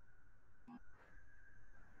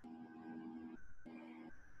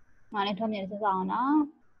မလေးထုံးမြင်စစအောင်နော်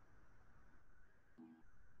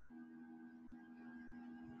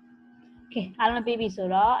Okay အားလုံးပြီးပြီဆို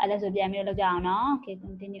တော့အဲ့ဒါဆိုပြန်ပြီးလုပ်ကြအောင်နော် Okay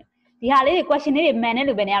continue ဒီဟာလေးတွေ question လေးတွေမှန်တဲ့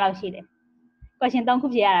လူပဲနေရာလောက်ရှိတယ် question 3ခု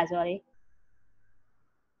ဖြေရတာဆိုတော့လေ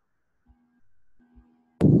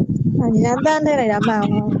ရန်တန်းထဲလိုက်တာမှန်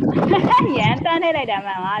ပါ ရန်တန်းထဲလိုက်တာ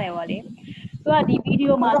မှန်ပါတယ်ဗောလေသူကဒီဗီဒီ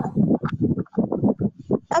ယိုမှာ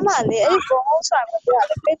အမှန်လေအဲ့ဒီဘုံဆောင်မပြောရ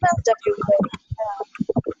လေ payment W ပဲ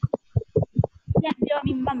ပြန်ပြော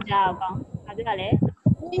မိမှမကြောက်ကောင်းဘာပြောလဲ အဲ့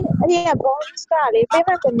ဒီက bonus ကလေ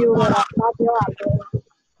payment တစ်မျိုးပဲလားမပြောရဘူး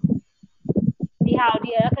ဒီဟာဒီ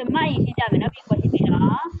အဲ့မှရင်ရှင်းကြမယ်နော်ပြီး question တွေ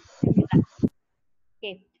နော်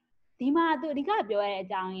Okay ဒီမှာသူအဓိကပြောရတဲ့အ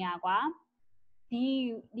ကြောင်းအရာကွာ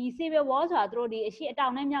ဒီ civil war ဆိုတာသူတို့ဒီအရှိအ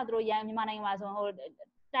တောင်နဲ့မြောက်သူတို့ရန်မြန်မာနိုင်ငံမှာဆို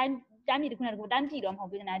ဟိုတိုင်းပြည်တစ်ခုနဲ့တစ်ခုတိုင်းပြည်တော့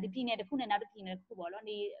မဟုတ်ဘူးနော်ဒီပြည်နယ်တစ်ခုနဲ့နောက်တစ်ပြည်နယ်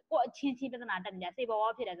တစ်ခုပေါ့နော်ဒီကိုအချင်းချင်းပြဿနာတက်နေကြ civil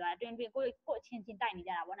war ဖြစ်တယ်ဆိုတာအတွင်းကိုအချင်းချင်း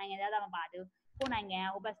တိုက်နေကြတာပေါ့နိုင်ငံသားမပါဘူးကို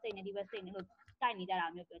နိုင်ငံက over state နဲ့ဒီ west state နဲ့လို့တိုက်နေကြတာ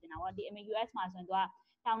မျိုးပြောချင်တာပေါ့ဒီ US မှာဆိုရင်သူက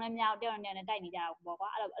တောင်နဲ့မြောက်တယောက်နဲ့တိုက်နေကြတာပေါ့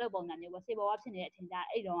ကွာအဲ့လိုပုံစံမျိုးပေါ့ civil war ဖြစ်နေတဲ့အ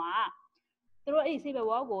ချိန်ကျအဲ့တော့ကသူတို့အဲ့ civil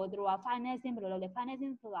war ကိုသူတို့က financing ဘယ်လိုလုပ်လဲ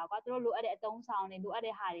financing ဆိုတာကွာသူတို့လိုအပ်တဲ့အသုံးဆောင်တွေလိုအပ်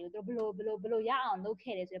တဲ့ဟာတွေကိုသူတို့ဘယ်လိုရ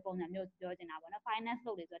အောင်လုပ်ခဲ့တယ်ဆိုတဲ့ပုံစံမျိုးပြောချင်တာပေါ့နော် finance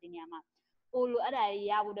လုပ်တယ်ဆိုတော့ဒီနေရာမှာကိုလိုအဲ့ဒါ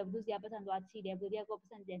ရဖို့တော့ဘယ်သူစီကပတ်စံသွားချီတယ်ဘယ်သူကကိုပတ်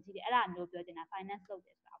စံပြန်ချီတယ်အဲ့ဒါမျိုးပြောချင်တာ finance လုပ်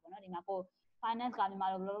တယ်ဆိုတာပေါ့နော်ဒီမှာကို finance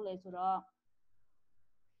ကမြန်မာလိုဘယ်လိုလုပ်လဲ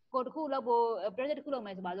ဆိုတော့ကိုတခုလုပ်ဖို့ project တခုလုပ်မ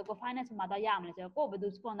ယ်ဆိုပါဆိုကို finance မှာတော့ရအောင်လဲဆိုတော့ကိုဘယ်သူ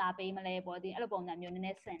sponsor ပေးမလဲပေါ့ဒီအဲ့လိုပုံစံမျိုးနည်း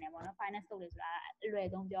နည်းဆင်တယ်ပေါ့နော် finance လုပ်တယ်ဆိုတာ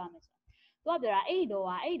အလွယ်ဆုံးပြောရမယ်ဆိုတော့သူကပြောတာအဲ့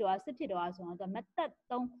တော့စစ်ဖြစ်တော့ဆိုတော့သူ method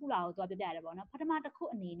 3ခုလာကိုသူကပြပြရတယ်ပေါ့နော်ပထမတစ်ခု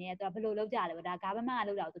အနေနဲ့သူကဘယ်လိုလုပ်ကြလဲပေါ့ဒါ government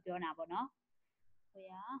ကလုပ်တာကိုသူပြောနေတာပေါ့နော်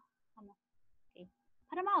ဟိုရဟုတ်မှာ okay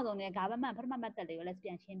ပထမဆုံးเนี่ย government ပထမ method လေးကိုလည်းပြ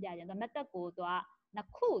န်ရှင်းပြကြတယ်သူ method ကိုသူကနှစ်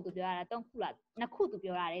ခုသူပြောရတာ3ခု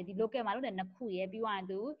လားနှစ်ခုသူပြောရတယ်ဒီ local မှာလုပ်တယ်နှစ်ခုရယ်ပြီးသွားရင်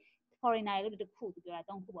သူ foreigner တွေလို့တစ်ခုသူပြောတာ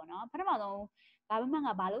3ခုပေါ့နော်ပထမဆုံး government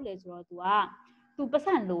ကဘာလုပ်လဲဆိုတော့သူ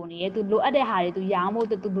ပတ်စံလိုနေရယ်သူလိုအပ်တဲ့ဟာတွေသူရော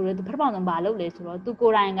င်းဖို့သူလိုတယ်သူပထမဆုံးဘာလုပ်လဲဆိုတော့သူကို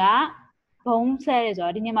ယ်တိုင်ကဘုံဆဲတယ်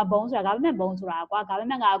ဆိုတော့ဒီနေရာမှာဘုံဆိုတာ government ဘုံဆိုတာကွာ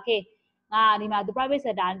government က okay ငါဒီမှာသူ private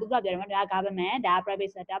sector သူကပြောတယ်နော်ဒါ government ဒါ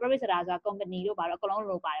private sector ဆိုတာ company လို့ပါတော့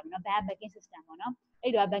အကုန်လုံးလို့ပါတယ်ပေါ့နော် banking system ပေါ့နော်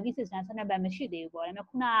အဲ့တော့ banking system ဆက်နေဘယ်မရှိသေးဘူးပေါ့ဒါပေ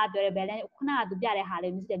မဲ့ခုနကပြောတဲ့ balance ခုနကသူပြ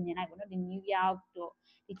တဲ့ဟာလေးမျိုးစစ်မြင်လိုက်ပေါ့နော်ဒီ New York တို့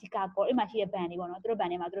ဒီ Chicago အဲ့မှာရှိတဲ့ band တွေပေါ့နော်သူတို့ band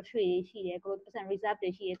တွေမှာသူတို့ရွှေရှိတယ်ကိုလို percent reserve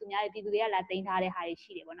တွေရှိတယ်သူများပြည်သူတွေကလာတင်ထားတဲ့ဟာ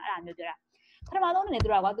တွေရှိတယ်ပေါ့နော်အဲ့ဒါမျိုးပြောတာပထမဆုံးအနေနဲ့သူ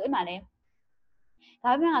ကကွာသူအဲ့မှာလဲ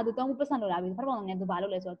ဒါပေမဲ့ကသူ3% လို့လာပြီပထမဆုံး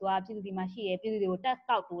နဲ့သူဘာလုပ်လဲဆိုတော့သူကပြည်သူဒီမှာရှိရပြည်သူတွေကို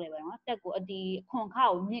တက်ကောက်တိုးတယ်ပေါ့နော်တက်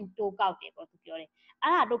ကိုဒီခွန်ခါကိုမြင့်တိုးကောက်တယ်ပေါ့သူပြောတယ်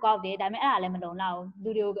အဲ့ဒါတိုးကောက်တယ်ဒါပေမဲ့အဲ့ဒါလည်းမလုံလောက်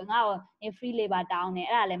ဘူးလူတွေကိုငါ့ကို free labor တောင်း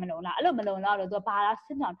တယ်အဲ့ဒါလည်းမလုံလောက်အဲ့လိုမလုံလောက်တော့သူကဘာလား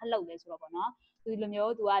စစ်ကြောင်ထက်လုပ်လဲဆိုတော့ပေါ့နော်သူလို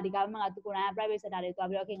မျိုးသူကဒီ government ကသူကိုယ်တိုင် private sector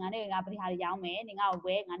တွေတွားပြီးတော့ okay ငါနဲ့ငါပရိဟာတွေရောင်းမယ်နေငါ့ကို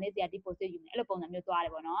ဝယ်ငါနဲ့စီက deposit ယူမယ်အဲ့လိုပုံစံမျိုးတွားတ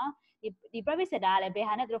ယ်ပေါ့နော်ဒီ private sector ကလည်းဘယ်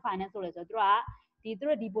ဟာနဲ့သူတို့ finance လုပ်လဲ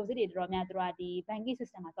ဆိုတော့သူတို့ deposit တွေတော်တော်များသူတို့ကဒီ banking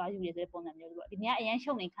system မှာတွားယူရတဲ့ပုံစံမျိုးပေါ့ဒီနေ့အရင်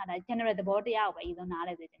ရှုံနေခါတာ general သဘောတရားကိုပဲအရင်ဆုံးနား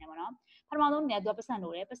လည်စေချင်တယ်ပေါ့နော်ပထမဆုံးအနေနဲ့သူက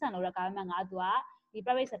ပတ်စံလို့တယ်ပတ်စံလို့တဲ့ government ကသူကဒီ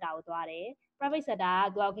private sector ကိုတွားတယ် private sector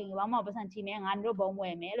ကသူက okay ဘာမှပတ်စံချီမယ်ငါတို့ဘုံ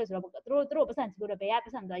ဝယ်မယ်အဲ့လိုဆိုတော့သူတို့ပတ်စံချီလို့တော့ဘယ်ကပ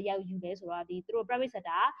တ်စံသွားရောက်ယူလဲဆိုတော့ဒီသူတို့ private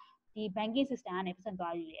sector ဒီ banking system ကနေပတ်စံ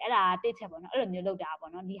သွားယူတယ်အဲ့ဒါတစ်ချက်ပေါ့နော်အဲ့လိုမျိုးလုပ်တာ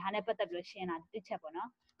ပေါ့နော်ဒီဟာနဲ့ပတ်သက်ပြီးရှင်းတာ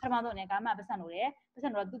တစ်ချက်ပေါ့နော်ပထမဆုံးအနေနဲ့ government ပတ်စံလို့တယ်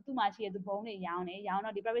ပတ်စံတော့သူ့မှာရှိတဲ့သူဘုံတွေရော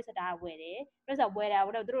င်းတော့ဒီ private sector ကဝယ်တယ် private sector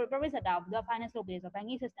ဝယ်တာတော့သူတို့ private sector ကိုသူက finance လုပ်ပေးဆိုတော့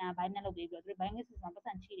banking system က finance လုပ်ပေးပြီးတော့သူတို့ banking system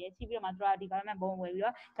ပတ်စံချီတယ်ချီပြီးတော့မှသူတို့ကဒီ government ဘုံဝယ်ပြီး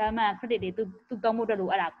တော့ government credit တွေသူသုံးဖို့အတွက်လို့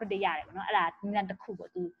အဲ့ဒါ credit ရတယ်ပေါ့နော်အဲ့ဒါနည်းလမ်းတစ်ခုပေါ့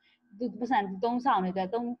သူပတ်စံသုံးဆောင်နေ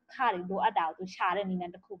တဲ့သုံးခါတွေလိုအပ်တာကိုသူရှာတဲ့နည်းလ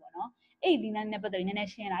မ်းတစ်ခုပေါ့နော်အဲ့ဒီနည်းလမ်းနဲ့ပတ်သက်ပြီးနည်းနည်း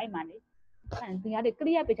ရှင်းလာအဲ့မှာလေဒီနေရာလေး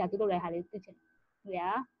clear picture သူလုပ်လိုက်ဟာလေးသိချင်တယ်ဗျာ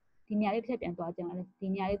ဒီနေရာလေးတစ်ချက်ပြန်သွားကြ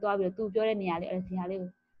အောင်လေဒီနေရာလေးသွားပြီးတော့သူပြောတဲ့နေရာလေးအဲ့ဒီနေရာလေး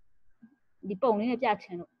ကိုဒီပုံလေးနဲ့ပြချ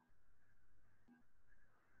င်လို့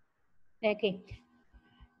โอเค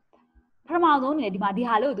ပထမဆုံးအနေနဲ့ဒီမှာဒီ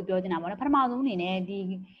ဟာလေးကိုသူပြောချင်တာပေါ့နော်ပထမဆုံးအနေ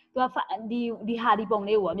နဲ့ဒီသူကဒီဟာဒီ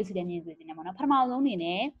ပုံလေးကိုမျက်စိနဲ့မြင်စေချင်တယ်ပေါ့နော်ပထမဆုံး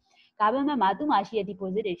အနေနဲ့ government မှာသူ့မှာရှိတဲ့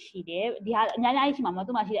deposit တွေရှိတယ်ဒီဟာအများကြီးရှိမှာ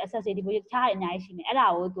မဟုတ်သူ့မှာရှိတဲ့ access တွေ deposit ချားရအများကြီးရှိမယ်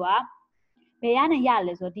အဲ့ဒါကိုသူကဘယ်ရနဲ့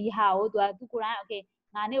ရလဲဆိုတော့ဒီဟာကိုသူကိုယ်တိုင် okay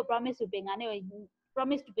ငါနဲ့ကို promise to pay ငါနဲ့ကို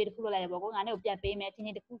promise to pay တခုလုပ်လိုက်တယ်ပေါ့ကိုငါနဲ့ကိုပြန်ပေးမယ်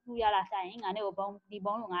တင်းတခုရလာဆိုင်ငါနဲ့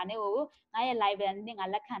ကိုဒီဘုံလို့ငါနဲ့ကိုငါရဲ့ live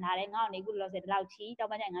နဲ့ငါလက်ခံထားတယ်ငါ့ကိုနေခုလောဆယ်ဒီလောက်ချီ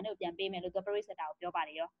တောက်ပန်းကျငါနဲ့ကိုပြန်ပေးမယ်လို့သူ private sector ကိုပြောပါတ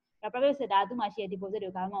ယ်ရော private sector သူ့မှာရှိတဲ့ deposit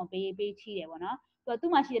တွေ government ကိုပေးချီတယ်ပေါ့နော်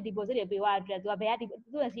သူ့မှာရှိတဲ့ deposit တွေပေးသွားတဲ့အတွက်သူကဘယ်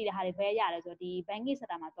ကသူ့ရဲ့ရှိတဲ့ဟာတွေဘယ်ရလဲဆိုတော့ဒီ banking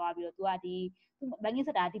sector မှာသွားပြီးတော့သူကဒီ banking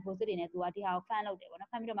sector deposit တွေနဲ့သူကဒီဟာကို fund လုပ်တယ်ပေါ့နော်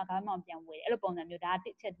fund ပြီးတော့မှ government ကိုပြန်ဝယ်တယ်အဲ့လိုပုံစံမျိုးဒါတ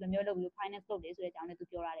စ်ချက်လိုမျိုးလုပ်ပြီး finance လုပ်တယ်ဆိုတဲ့အကြောင်းနဲ့သူ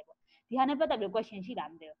ပြောရတယ်ပေါ့ဒီဟာနဲ့ပတ်သက်ပြီး question ရှိလား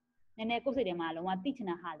မသိဘူးနည်းနည်းကိုယ်စိတ်ထဲမှာလုံး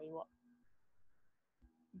ဝသိချင်တဲ့ဟာ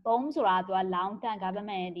လေးပေါ့ဘုံဆိုတာသူက long term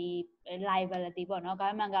government ဒီ liability ပေါ့နော်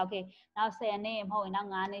government က okay နောက်10နှစ်မဟုတ်ရင်နောက်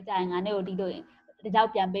9နှစ်ကြာရင်ငါနဲ့ကိုဒီလိုတကြောက်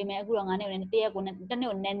ပြန်ပေးမယ်အခုတော့ငါနဲ့ကိုတရက်ကို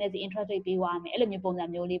တစ်နှစ်ကိုနည်းနည်းစီ interest rate ပေးသွားမယ်အဲ့လိုမျိုးပုံစံ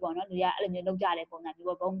မျိုးလေးပေါ့နော်လူကအဲ့လိုမျိုးလုပ်ကြတဲ့ပုံစံ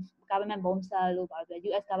မျိုးပေါ့ဘုံ government bond sell လို့ပါဆို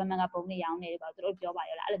US government ကဘုံတွေရောင်းနေတယ်ပေါ့သူတို့ပြောပါ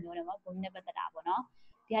ရောလားအဲ့လိုမျိုးနဲ့ပေါ့ဘုံနဲ့ပတ်သက်တာပေါ့နော်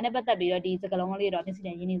ဒီဟာနဲ့ပတ်သက်ပြီးတော့ဒီစကားလုံးလေးတော့မျက်စိ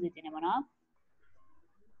နဲ့ရင်းနေစေချင်တယ်ပေါ့နော်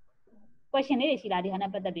question လေးတွေရှိလားဒီဟာ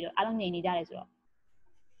နဲ့ပတ်သက်ပြီးတော့အားလုံးငြိမ်နေကြတယ်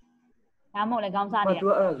ဆိုတော့ဒါမှမဟုတ်လည်းခေါင်းစားနေတယ်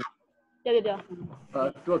ပြော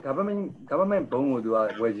သူက government ဘုံကိုသူ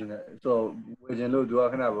ကဝယ်ခြင်းတယ်ဆိုတော့ဝယ်ခြင်းလို့သူက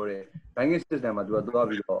ခဏပြောတယ် banking system မှာသူကသွား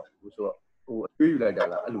ပြီးတော့ဆိုတော့ဟိုအကျွေးယူ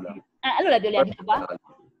လိုက်တာလားအဲ့လိုလားအဲ့လိုလည်းပြောလိုက်ဖြစ်ပါ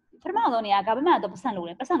ပထမဆုံးနေက government ကတော့ပတ်စံလို့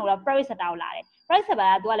လေပတ်စံလို့တော့ private sector ကိုလာတယ် private sector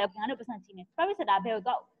ကသူကလည်းငါတို့ပတ်စံချင်းနေ private sector ဘယ်ကို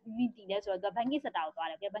တော့မိတည်လဲဆိုတော့သူက banking sector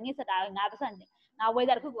ကိုသွားတယ် banking sector ကငါပတ်စံငါ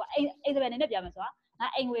ဝယ်တာတစ်ခုကအိမ်စပယ်နေနဲ့ပြောမယ်ဆိုတော့ငါ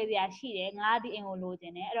အိမ်ဝယ်စရာရှိတယ်ငါဒီအိမ်ကိုလိုချ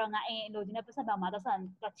င်တယ်အဲ့တော့ငါအိမ်လိုချင်တဲ့ပတ်စံတော့မှာတော့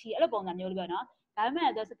ဆက်ချီအဲ့လိုပုံစံမျိုး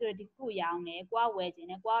လေးပြောနော်ဒါပေမဲ့တော့ security ကိုရောင်းတယ်ကိုက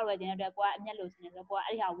ဝယ်ချင်တယ်ကိုကဝယ်ချင်တဲ့အတွက်ကိုကအမျက်လိုချင်တယ်ဆိုတော့ကို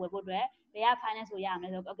ကအဲ့ဒီဟာဝယ်ဖို့အတွက်ဘယ်က finance ကိုရ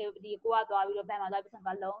အောင်လဲဆိုတော့ okay ဒီကိုကသွားပြီးတော့ဘဏ်မှာသွားပြီးပတ်စံက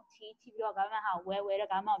လုံးချီပြီးတော့ government ဟာဝယ်တော့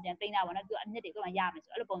government ကိုပြန်သိမ်းတာပေါ့နော်သူအမျက်တွေကိုမှရ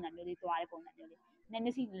မယ်ဆိုအဲ့လိုပုံစံမျိုးလေးသွားတဲ့ပုံစံမျိုးလေးနည်းန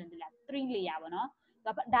ည်းစီလာ3 layer ပေါ့နော်ဒါ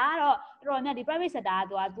ကတော့တော်တော်များဒီ private sector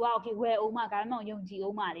ကသူက okay ဝယ်အောင်မှ government ကိုယုံကြည်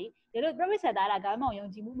အောင်မှလေဒါလို့ private sector က government ကိုယုံ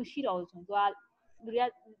ကြည်မှုမရှိတော့ဘူးဆိုရင်သူကလူတွေ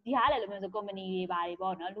ကဒီဟာလည်းလို့မျိုးဆို company တွေပါတယ်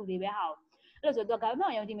ပေါ့နော်လူတွေပဲဟာအဲ့လိုဆိုသူက government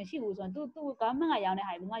ကိုယုံကြည်မရှိဘူးဆိုရင်သူ government ကရောင်းတဲ့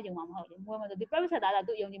ဟာတွေလုံးဝယုံမှာမဟုတ်လေငွေမဆိုဒီ private sector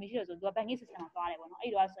ကသူယုံကြည်မရှိတော့ဆိုသူက banking system မှာသွားတယ်ပေါ့နော်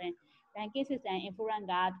အဲ့တော့ဆိုရင် banking system insurance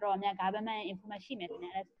ကတော်တော်များ government information ရှိမယ်ဆိုရ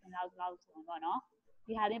င်အဲ့ system လောက်ဆို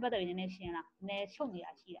ရင်ပေါ့နော်ဒီဟာလေးပတ်သက်ပြီးနည်းနည်းရှင်းလားနည်း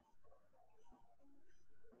ချုပ်နေတာရှိတာ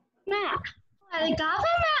那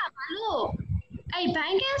government ဘာလို့အဲ့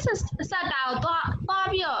banking sector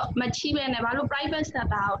ကိုသွားပြီးတော့မချီးပဲနဲ့ဘာလို့ private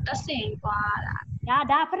sector ကိုတက်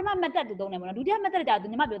ဆင်သွားတာဒါပထမ method သူသုံးတယ်ပေါ့နော်ဒုတိယ method ကျတော့သူ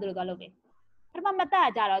ညီမပြောသလိုသွားလုပ်တယ်ပထမ method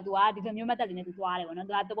ကကြတော့သူကဒီလိုမျိုး method တွေနဲ့သူသွား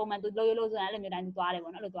တယ်ပေါ့နော်သူကပုံမှန်သူလို့ဆိုရင်အဲ့လိုမျိုးတိုင်းသူသွား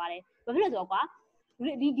တယ်ပေါ့နော်အဲ့လိုသွားတယ်ဘာဖြစ်လို့ဆိုတော့ကွာ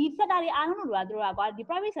ဒီ sector တွေအားလုံးလို့သူတို့ကကွာဒီ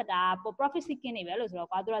private sector profit seeking နေပဲလို့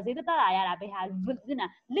ဆိုတော့ကွာသူကဈေးသက်သာရတာဘယ်ဟာ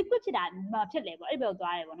liquid ဖြစ်တာမဖြစ်လေပေါ့အဲ့ဘက်ကို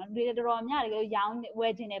သွားတယ်ပေါ့နော်လူတွေတော်တော်များတယ်ရောင်းဝ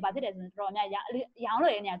ယ်ခြင်းတယ်ဘာဖြစ်တယ်ဆိုရင်တော်တော်များရော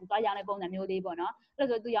င်းလို့ရတဲ့နေရာသူသွားရောင်းတဲ့ပုံစံမျိုးလေးပေါ့နော်အဲ့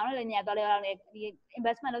လိုဆိုသူရောင်းတဲ့နေရာသွားလဲဒီ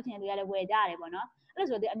investment လုပ်ချင်တဲ့လူတွေကလည်းဝယ်ကြရတယ်ပေါ့နော်အဲ့လို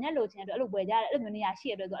ဆိုဒီအမျက်လိုချင်တဲ့အတွက်အဲ့လိုဝယ်ကြတယ်အဲ့လိုမျိုးနေရာ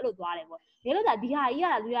ရှိရတဲ့အတွက်သူအဲ့လိုသွားတယ်ပေါ့ဒီလိုသာဒီဟာကြီး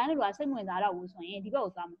ကလူတိုင်းလူကစိတ်ဝင်စားတော့ဘူးဆိုရင်ဒီဘက်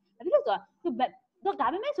ကိုသွားမယ်ဘာဖြစ်လို့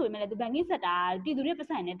ဆိုတော့သူဒါပေမဲ့ဆိုရင်လည်းသူ banking sector ပြည်သူတွေပတ်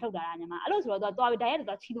စံနဲ့ထုတ်တာညမှာအဲ့လိုဆိုတော့သူသွားပြီး direct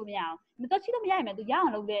တော့ချီလို့မရအောင်မတော့ချီလို့မရရင်လည်းသူရ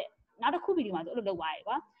အောင်လုပ်တဲ့နောက်တစ်ခုဗီဒီယိုမှာသူအဲ့လိုလုပ်သွား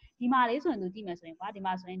တယ်ကွာဒီမှာလေးဆိုရင်သူကြည့်မယ်ဆိုရင်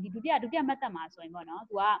ကွာဒီမှာဆိုရင်ဒီဒုတိယ method မှာဆို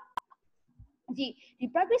ရင်ပေါ့နော်သူကဒီ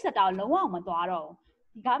private sector ကိုလုံးဝမသွားတော့ဘူး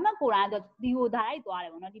ဒီ government ကိုယ်တိုင်ကဒီကို direct သွား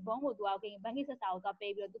တယ်ပေါ့နော်ဒီဘုံကိုသူက okay banking sector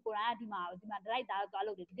ကိုသွားပေးပြီးတော့သူကိုယ်တိုင်ကဒီမှာ direct သွားလု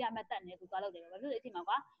ပ်တယ်ဒုတိယ method နဲ့သူသွားလုပ်တယ်ဘာဖြစ်လို့အချိန်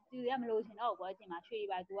မှာကွာသူတွေကမလို့ချင်တော့ဘူးကွာအချိန်မှာရွှေ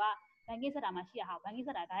ပါသူကbanking sector မှာရှိရဟာ banking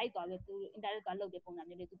sector ဓာတ်ရိုက်သွားပြီးသူ internet သွားလုပ်တဲ့ပုံစံ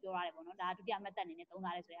မျိုးလေးသူပြောရတယ်ပေါ့နော်ဒါဒုတိယ method အနေနဲ့သုံး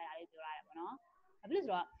ထားတယ်ဆိုရတာလေးပြောရ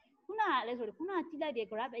တယ်ပေါ့နော်ဘာဖြစ်လို့ဆိုတော့ခုနကလည်းဆိုတော့ခုနကြည့်လိုက်တဲ့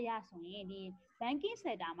graph အရာဆိုရင်ဒီ banking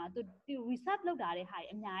sector မှာသူ research လုပ်တာတဲ့ဟာတွေ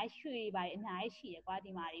အများကြီးရွှေပါအများကြီးရှိတယ်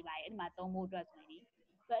ကွာဒီမှာတွေပါအဲ့ဒီမှာသုံးဖို့အတွက်ဆိုရင်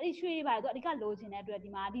ဒီအဲ့ဒီရွှေပါသူအဓိကလိုချင်တဲ့အတွက်ဒီ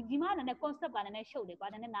မှာလည်း concept ကလည်းနည်းရှုပ်တယ်ကွာ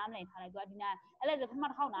နည်းနည်းနားမလည်ထားလိုက်သူကဒီနာအဲ့လည်းပထမ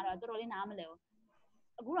တစ်ခေါက်နာတော့တော်တော်လေးနားမလည်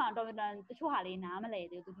ဘူးအခုတော့တော်တော်တချို့ဟာလေးနားမလည်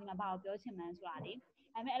သေးဘူးသူဒီမှာဘာကိုပြောချင်မှန်းဆိုတာလေ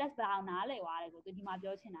အဲ့မဲ့ LS brown နားလေသွားတယ်ကိုသူဒီမှာ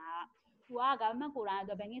ပြောချင်တာကသူက government ကိုယ်တိုင်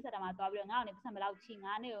က banking sector မှာသွားပြီးတော့ငါ့ကိုနေပတ်စံဘယ်လောက်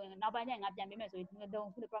ချီငါနဲ့နောက်ပိုင်းကျရင်ငါပြန်ပေးမယ်ဆိုရင်ဒီတော့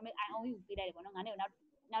ခု promise IOU ပေးလိုက်တယ်ပေါ့နော်ငါနဲ့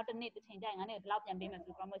နောက်တစ်နေ့တစ်ချိန်ကျရင်ငါနဲ့ဘယ်လောက်ပြန်ပေး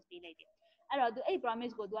မယ်ဆို promise ပေးလိုက်တယ်အဲ့တော့သူအဲ့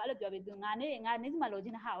promise ကိုသူအဲ့လိုပြောပြီးသူငါနေ့ဒီမှာလိုချ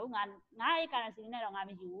င်တဲ့ဟာကိုငါအဲ့ currency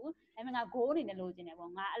နဲ့တော့ငါမယူဘူးဒါပေမဲ့ငါ goal အနေနဲ့လိုချင်တယ်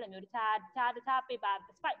ပေါ့ငါအဲ့လိုမျိုးတခြား paper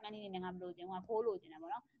spike money အနေနဲ့ငါမလိုချင်ဘူးငါ goal လိုချင်တယ်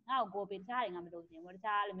ပေါ့နော်ငါ့ကို goal ပေးတခြားတွေငါမလိုချင်ဘူး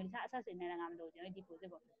တခြားအဲ့လိုမျိုးတခြား access တွေနဲ့ငါမလိုချင်ဘူးဒီ process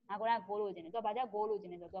ပေါ့ငါကိုယ်က goal လိုချင်တယ်သူကဘာကြောင့် goal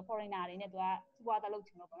လိုချင်လဲဆိုတော့သူက foreigner တွေနဲ့သူကစီးပွား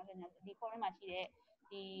သားလုပ်ချင်တော့ပေါ့နော်ဒီ foreign မှာရှိ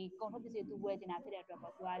တဲ့ဒီကုန်ထုတ်ပစ္စည်းသူဝယ်ချင်တာဖြစ်တဲ့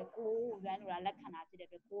အတွက်ပေါ့သူက goal ရန်လို့လက်ခံတာဖြစ်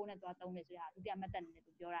တဲ့အတွက် goal နဲ့သူကသုံးတယ်ဆိုရဒုတိယ method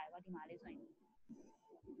နဲ့သူပြောတာပေါ့ဒီမှာလေးဆို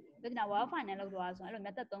ရင်ဒါက World Finance လောက်တော့ဆိုအဲ့လို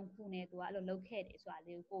method 3ခုနဲ့သူကအဲ့လိုလုပ်ခဲ့တယ်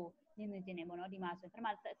ဆိုတာလေးကိုမြင်နေတယ်ပေါ့နော်ဒီမှာဆိုပထ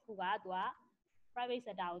မတစ်ခုကသူက private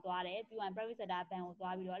sector ကိုသွားတယ်ပြီးရင် private sector ဘဏ်ကို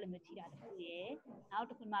သွားပြီးတော့အဲ့လိုမျိုးထိတာတစ်ခုရယ်နောက်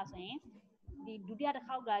တစ်ခုမှဆိုရင်ဒီဒုတိယ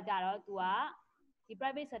တစ်ခေါက်ကကြတော့သူကဒီ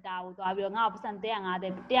private sector ကိုသွားပြီးတော့ငါ့ကိုပတ်စံ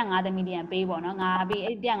150 million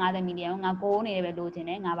ပေးပေါ့နော်ငါပြီးအဲ့150 million ကိုငါကိုးနေတယ်ပဲ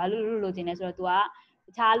လိုချင်တယ်ငါဘာလို့လိုချင်လဲဆိုတော့သူ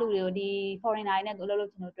ကတခြားလူတွေကိုဒီ foreigner တွေနဲ့သူလုပ်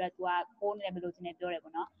ချင်လို့အတွက်သူကကိုးနေတယ်ပဲလိုချင်တယ်ပြောတယ်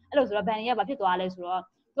ပေါ့နော်အဲ့လိုဆိုတော့ဘဏ်တွေကဘာဖြစ်သွားလဲ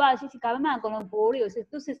ဆိုတော့သူက government အကုန်လုံး goal တွေကို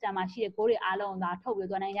သူ့ system မှာရှိတဲ့ goal တွေအားလုံးသာထုတ်ပြီး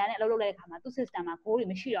တော့နိုင်ငံနဲ့အလုပ်လုပ်လိုက်တဲ့အခါမှာသူ့ system မှာ goal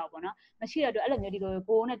တွေမရှိတော့ဘူးပေါ့နော်မရှိတဲ့အတွက်အဲ့လိုမျိုးဒီလို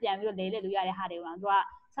goal နဲ့ပြန်ပြီးတော့လဲလို့ရတဲ့ဟာတွေကိုသူက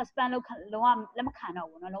suspend လုပ်လုံးဝလက်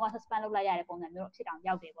မခံတော့ဘူးနော်လုံးဝ suspend လုပ်လိုက်ရတဲ့ပုံစံမျိုးဖြစ်အောင်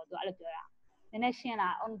ရောက်တယ်ပေါ့သူကအဲ့လိုပြောတာနည်းနည်းရှင်း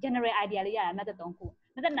လား general idea လေးရတာ method 3ခု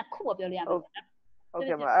method 2ခုပြောလို့ရမှာပေါ့နော်ဟုတ်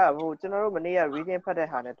ကဲ့မအဲ့ဟိုကျွန်တော်တို့မနေ့က reading ဖတ်တဲ့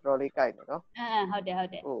ဟာနဲ့တော်တော်လေးကြိုက်တယ်နော်ဟုတ်တယ်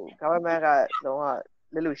ဟို government ကလုံးဝ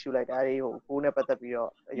လက်လူရှူလိုက်တာတွေဟိုကိုနဲ့ပတ်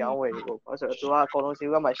သက်ပြီးတော့အယောင်းဝယ်တွေကိုဆိုတော့သူကအကုန်လုံး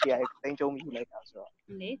ဈေးကွက်မှာရှိရတဲ့တင်းကျုံပြီးယူလိုက်တာ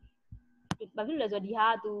ဆိုတော့လေဘာဖြစ်လဲဆိုတော့ဒီဟာ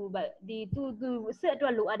သူစစ်အတွ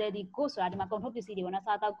က်လိုအပ်တဲ့ဒီ course ဆိုတာဒီမှာကုန်ထုတ်ပစ္စည်းတွေပေါ့နော်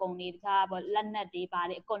စားတောက်ကုန်တွေတခြားပေါ့လက်နက်တွေပါတ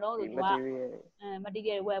ယ်အကုန်လုံးဆိုသူက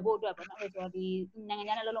material ဝယ်ဖို့အတွက်ပေါ့နော်ဆိုတော့ဒီနိုင်ငံ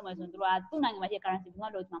ခြားနဲ့လုပ်လို့မယ်ဆိုရင်သူကသူ့နိုင်ငံမှာရှိတဲ့ currency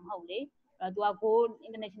ကလိုချင်မှာမဟုတ်လေသူက go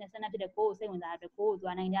international standard ဖြစ်တဲ့ go ကိုစိတ်ဝင်စားတဲ့ go ကိုသူက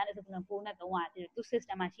နိုင်ငံခြားနဲ့ဆက်စပ် go နဲ့သုံးတာဖြစ်တယ်သူ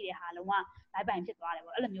system မှာရှိတဲ့ဟာလုံးဝလိုက်ပိုင်ဖြစ်သွား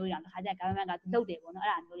တယ်ပေါ့အဲ့လိုမျိုးတွေတော့တစ်ခါကျရင် government ကလုပ်တယ်ပေါ့နော်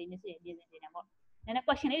အဲ့ဒါမျိုးလေးမျက်စိတွေပြင်နေတယ်ပေါ့နည်းနည်း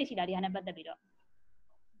question လေးတွေရှိတာဒီဟာနဲ့ပတ်သက်ပြီးတော့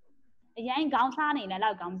အရင်ခေါင်း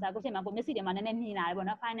စားနေလဲလောက်ခေါင်းစားကိုချိန်မှာကိုမျက်စိတွေမှာနည်းနည်းမြင်လာတယ်ပေါ့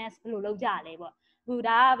နော် finance ဘယ်လိုလုပ်ကြလဲပေါ့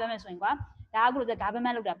အခုဒါကပြောမယ်ဆိုရင်ကွာဒါကအခုလို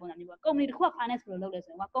government လုပ်တာပုံစံမျိုးပေါ့ company တစ်ခုက finance ဘယ်လိုလုပ်လဲ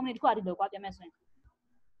ဆိုရင်ကွာ company တစ်ခုကဒီလိုကွာပြောမယ်ဆို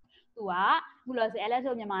ရင်သူကအခုလို့ဆို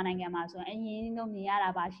LSO မြန်မာနိုင်ငံမှာဆိုရင်အရင်ဆုံးမြင်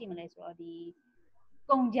ရတာပါရှိမလဲဆိုတော့ဒီ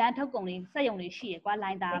ကုန်ကြမ်းထုတ်ကုန်တွေစက်ရုံတွေရှိရယ်ကွာ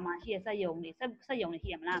line တာမှာရှိရယ်စက်ရုံတွေ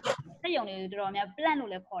ရှိရမလားစက်ရုံတွေတော်တော်များ plan လို့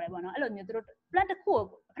လည်းခေါ်တယ်ပေါ့နော်အဲ့လိုမျိုးသူတို့ plan တစ်ခုကို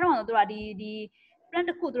ပထမဆုံးသူတို့ကဒီ plan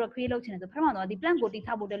တစ်ခုသူတို့ create လုပ်ချင်တယ်ဆိုပထမဆုံးဒီ plan ကိုတည်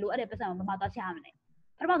ဆောက်ဖို့တလို့အဲ့ဒီပတ်စံကိုဘာမှသွားချရ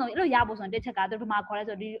မလဲပထမဆုံးအဲ့လိုရဖို့ဆိုရင်တစ်ချက်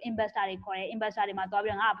ကသူတို့ဘာခေါ်လဲဆိုဒီ investor တွေခေါ်တယ် investor တွေမှာသွား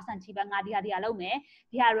ပြီးတော့ငါပတ်စံချီပါငါဒီဟာလုပ်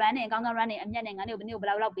မယ်ဒီဟာ run နေအကောင်း run နေအမြတ်နဲ့ငါနေကိုဘယ်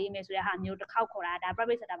ဘယ်လောက်ပေးမယ်ဆိုတဲ့ဟာမျိုးတစ်ခေါက်ခေါ်တာဒါ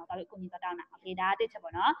private sector မှာသွားပြီးအကူအညီသွားတောင်းတာ okay ဒါ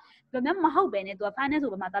တစ်ချက်ပေါ့နော်ဒီလိုမျိုးမဟုတ်ပဲねသူက finance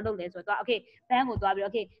ကိုဘာမှသွားလုပ်လဲဆိုတော့ okay bank ကိုသွားပြီး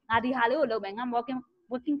okay ငါဒီဟာလေးကိုလုပ်မယ်ငါ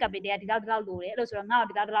working capital ကဒီလောက်လိုတယ်အဲ့လိုဆိုတော့ငါ့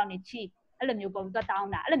ကိုဒီလောက်နေချီအဲ့လိုမျိုးပုံသွားတော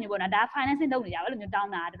င်းတာအဲ့လိုမျိုးပေါ့နော်ဒါ financing လုပ်နေကြအဲ့လိုမျိုးတော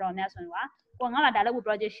င်းတာတော်တော်များဆိုရင်ကွာကိုငါမှာဒါလုပ်ဖို့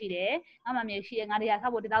project ရှိတယ်ငါမှာမြေရှိတယ်ငါဒီဟာ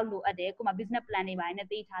ဆောက်ဖို့ဒီလောက်လိုအပ်တယ်ကိုမှာ business plan တွေပါတယ်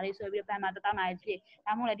နဲ့တေးထားလေးဆွဲပြီးတော့ plan မှာတော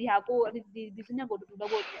င်းတာဖြစ်ဒါမှမဟုတ်လေဒီဟာကိုဒီ business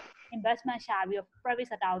ကိုတူတူလုပ်ဖို့ investment ရှာပြီးတော့ private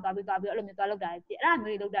sector ကိုသွားပြီးအဲ့လိုမျိုးသွားလုပ်တာဖြစ်အဲ့ဒါမျိုး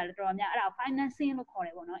တွေလုပ်တာတော်တော်များအဲ့ဒါ financing လို့ခေါ်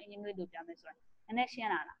တယ်ပေါ့နော်အင်္ဂလိပ်လိုပြောမယ်ဆိုတော့နည်းနည်းရှင်း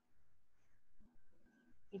လာ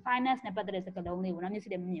လားဒီ finance နဲ့ပတ်သက်တဲ့စကားလုံး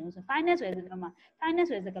လေးပေါ့နော်မျက်စိနဲ့မမြင်ဘူးဆို finance ဆိုတဲ့စကားလုံးမှာ finance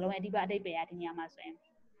ဆိုတဲ့စကားလုံးရဲ့အဓိကအဓိပ္ပာယ်ကဒီနေရာမှာဆိုရင်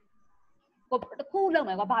ကိုတစ်ခုလုပ်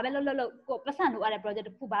မယ်ကွာဘာပဲလုပ်ကိုပတ်စံလိုအပ်တဲ့ project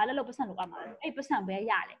တစ်ခုဘာလုပ်ပတ်စံလိုအပ်မှာအဲ့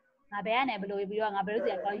ပတ်စံပဲရလေငါဘယ်ကနေဘယ်လိုပြီးတော့ငါဘယ်လို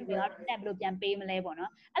စီကောက်ယူပြီးတော့နဲ့ဘယ်လိုပြန်ပေးမလဲပေါ့နော်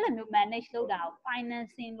အဲ့လိုမျိုး manage လုပ်တာကို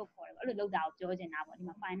financing လို့ခေါ်တယ်ပေါ့အဲ့လိုလုပ်တာကိုပြောချင်တာပေါ့ဒီ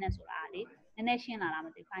မှာ finance ဆိုတာလေနည်းနည်းရှင်းလာလားမ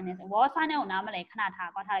သိ finance wall finance ကိုနားမလဲခ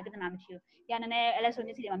ဏထားကွာထားတယ်ပြဿနာမရှိဘူး။ကြာနည်းနည်းအဲ့လိုဆို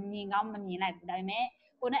မျက်စိတွေမှာမြင်ကောင်းမမြင်လိုက်ဘူးဒါပေမဲ့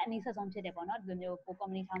ကိုနဲ့အနည်းဆက်ဆုံးဖြစ်တယ်ပေါ့နော်ဒီလိုမျိုးကို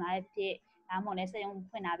company ထောင်တာပဲဖြစ်ဒါမှမဟုတ်လည်းစက်ရုံ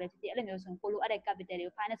ဖွင့်တာပဲဖြစ်အဲ့လိုမျိုးဆိုရင်ကိုလိုအပ်တဲ့ capital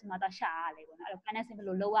တွေကို finance မှာတော့ရှာရတယ်ပေါ့နော်အဲ့လို financing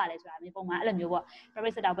ဘယ်လိုလုပ်ရလဲဆိုတာမျိုးပုံမှန်အဲ့လိုမျိုးပေါ့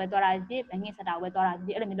private sector ပဲသွားတာဖြစ် banking sector ပဲသွားတာဖြ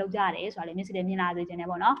စ်အဲ့လိုမျိုးလုပ်ကြရတယ်ဆိုတာလေမျက်စိတွေမြင်လာစေချင်တယ်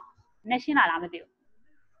ပေါ့နော်။နည်းရှင်းလာလားမသိဘူး။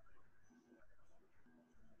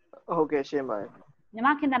ဟုတ်ကဲ့ရှင်းပါတယ်။ညီ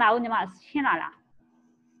မခင်တနာကိုညီမရှင်းလာလား။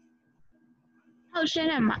ဟုတ်ရှ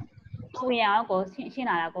င်းတယ်မ။ကိုရအောင်ကိုရှ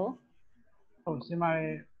င်းလာလားကို။ဟုတ်ရှင်းပါတယ်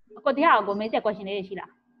။ကိုတရားကိုမေးတဲ့ question လေးရှိလား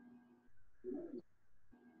။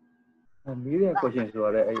မေးတဲ့ question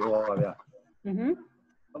ဆိုတော့အဲ့ဟောပါဗျာ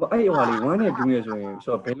။အဲ့ဟောလေး1နဲ့2နဲ့ဆို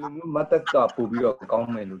ရင်ဆိုတော့ဘယ်လိုမျိုး method ကပို့ပြီးတော့ကော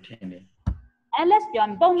င်းမယ်လို့ထင်တယ်။ LS ပြော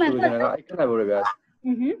ပုံမှန်ဆိုတော့အဲ့ခဏပြောရ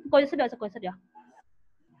ဗျာကို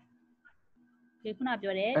စပြောဒီခုန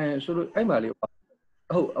ပြောတယ်ဆိုလို့အဲ့မှာ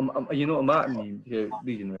လေးဟုတ်အရင်တော့အမအမြင်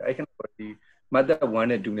သိချင်တယ်အဲ့ခဏဒီ method 1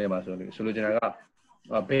နဲ့2နဲ့မှာဆိုလို့ကျွန်တော်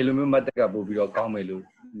ကဘယ်လိုမျိုး method ကပို့ပြီးတော့ကောင်းမယ်လို့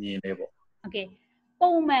မြင်လဲပေါ့ Okay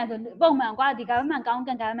ပုံမှန်ကွာဒီ government ကောင်း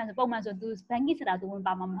ကန် government ဆိုပုံမှန်ဆိုသူ banking sector သူ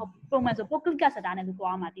ဝင်ပါမှာမဟုတ်ပုံမှန်ဆို public sector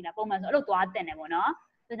နဲ့သူသွားမှာတိလားပုံမှန်ဆိုအဲ့လိုသွားတင်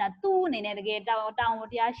တယ်ပေါ့နော်ဆိုတော့သူ့အနေနဲ့တကယ်တာဝန်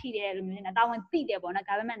တရားရှိတယ်လို့မျိုးနေတာဝန်သိတယ်ပေါ့နော်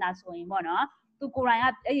government သားဆိုရင်ပေါ့နော်သူကိုယ်တိုင်က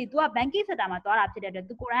အဲ့ဒီ तू က banking sector မှာသွားတာဖြစ်တဲ့အတွက်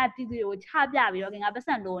तू ကိုယ်တိုင်ကပြည်သူတွေကိုချပြပြီးတော့ငါပတ်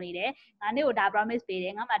စံလိုနေတယ်ငါနေ့ကိုဒါ promise ပေးတ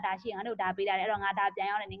ယ်ငါမှဒါရှိငါနေ့ကိုဒါပေးတာတယ်အဲ့တော့ငါဒါပြန်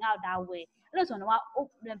ရောက်တယ်ငါ့ကိုဒါဝယ်အဲ့လိုဆိုတော့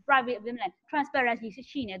private ဘယ်မလဲ transparency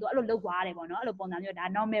ရှိနေ तू အဲ့လိုလုပ်သွားတယ်ပေါ့နော်အဲ့လိုပုံစံမျိုးဒါ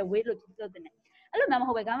normal way လို့ပြောတင်တယ်အဲ့လိုမှ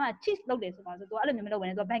မဟုတ်ပဲကမှ cheat လုပ်တယ်ဆိုတော့ तू အဲ့လိုမျိုးမလုပ်ဘဲ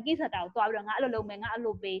နဲ့ तू banking sector ကိုသွားပြီးတော့ငါအဲ့လိုလုပ်မယ်ငါ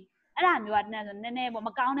အဲ့လိုပေးအဲ့ဒါမျိုးကနည်းနည်းပေါ့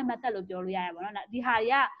မကောင်းတဲ့ method လို့ပြောလို့ရတယ်ပေါ့နော်ဒီဟာ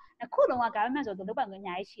တွေကအခုလုံးက government ဆိုတော့လုပ်ပံခွင့်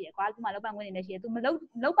အများကြီးရှိတယ်ကွာသူမှလုပ်ပံခွင့်နေလည်းရှိတယ်သူမ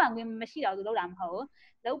လုပ်ပံခွင့်မရှိတော့သူလုပ်တာမဟုတ်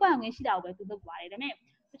ဘူးလုပ်ပံခွင့်ရှိတာကိုပဲသူလုပ်သွားတယ်ဒါပေမဲ့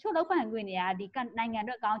တချို့လုပ်ပံခွင့်တွေကဒီနိုင်ငံ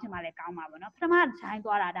အတွက်ကောင်းချင်မှလည်းကောင်းမှာပေါ့နော်ပထမဂျိုင်း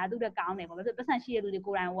သွားတာဒါသူ့အတွက်ကောင်းတယ်ပေါ့ပတ်စံရှိတဲ့လူ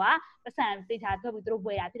တွေကိုယ်တိုင်ကပတ်စံတေချာထွက်ပြီးသူတို့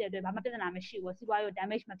ဝယ်တာဖြစ်တဲ့အတွက်ဘာမှပြဿနာမရှိဘူးစီးပွားရေး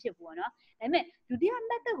damage မဖြစ်ဘူးပေါ့နော်ဒါပေမဲ့ဒုတိယ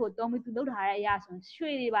method ကိုသုံးပြီးသူလုပ်ထားတဲ့အရာ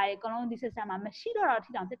ဆိုရွှေတွေပါတယ်အကုန်လုံးဒီ system မှာမ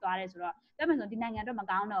ရှိတော့ထိတောင်ဖြစ်သွားတယ်ဆိုတော့ပြောမယ်ဆိုဒီနိုင်ငံအတွက်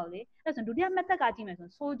မကောင်းတော့ဘူးလေအဲ့ဆိုဒုတိယ method ကကြည့်မယ်ဆို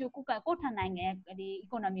ဆိုဂျိုကိုထန်နိုင်ငံဒီ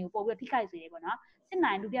economy ကိုပို့ပြီးထိခိုက်စေတယ်ပေါ့နော်စစ်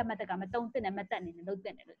နိုင်ဒုတိယ method ကမတုံးတဲ့ method အနေနဲ့လုပ်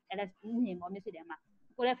တဲ့တယ်လို့အဲ့ဒါမြင်ပေါ်မျက်စိထဲမှာ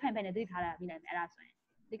ကိုလည်းဖန်ဖန်နဲ့သိထားတာပြီးလိုက်မယ်အဲ့ဒါဆိုရင်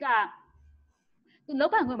ဒီ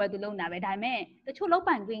ကသူလုတ်ပံခွင့်ပဲသူလုံတာပဲဒါပေမဲ့တချို့လုတ်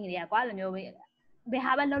ပံခွင့်တွေကကွာလိုမျိုး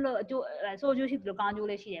ဘယ်ဟာပဲလုပ်အကျိုးဆိုကျိုးရှိတယ်လို့ကောင်းကျိုး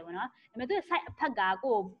လေးရှိတယ်ပေါ့နော်ဒါပေမဲ့သူ side effect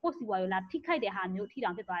ကကိုစီပွားရေးလာထိခိုက်တဲ့ဟာမျိုးထိ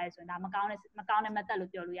တောင်ဖြစ်သွားရဲဆိုရင်ဒါမကောင်းတဲ့ method လို့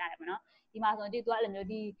ပြောလို့ရတယ်ပေါ့နော်ဒီမှာဆိုရင်သူကအဲ့လို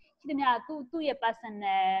မျိုးဒီရှိသမျှသူ့ရဲ့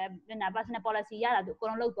personal policy ရတာသူအကုန်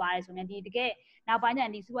လုံးလုပ်သွားရဲဆိုရင်ဒီတကယ်နောက်ပိုင်းကျရ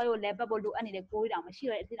င်ဒီစီပွားရေးကိုလဲပတ်ဖို့လိုအပ်နေတဲ့ကိုယ်တောင်မရှိ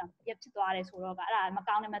တော့တဲ့အဖြစ်တောင်ဖြစ်သွားရဲဆိုတော့ကအဲ့ဒါ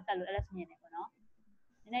မကောင်းတဲ့ method လို့အဲ့ဒါမြင်တယ်ပေါ့နော်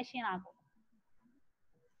နည်းနည်းရှင်းလာကို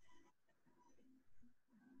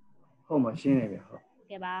ဟုတ်မှာရှင်းနေ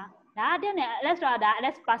ပြီဟုတ်ကဲပါဒါတဲ့နဲ့ Alex ဆိုတာဒါ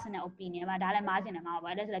Alex personal opinion ပါဒါလည်းမားကျင်တယ်မှာပါ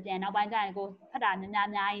Alex လည်းပြန်နောက်ပိုင်းကျရင်ကိုဖတ်တာ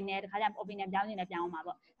များကြီးနဲ့တခါကျရင် opinion ပြောင်းနေတယ်ပြောင်းအောင်ပါ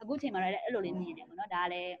ပေါ့အခုချိန်မှာလည်းအဲ့လိုလေးမြင်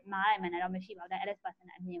တယ်ပေါ့နော်ဒါလည်းမားတယ်မှန်တယ်တော့မရှိပါဘူးဒါ Alex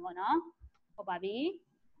personal အမြင်ပေါ့နော်ဟုတ်ပါပြီ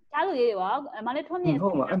ကြားလို့ရေးတွေပေါ့မလေးထွန်းမြင့်ဟု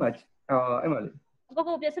တ်မှာအဲ့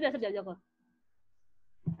မှာကိုပြ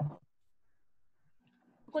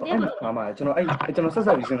ဆက်ပြောကိုတရားမှာကျွန်တော်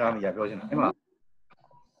ဆက်ပြီးစဉ်းစားမိရပြောချင်တာအဲ့မှာ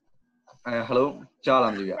hello ကြား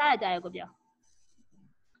လားမသိဘူးဗျ ကြားရကိုပြော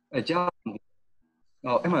ကြား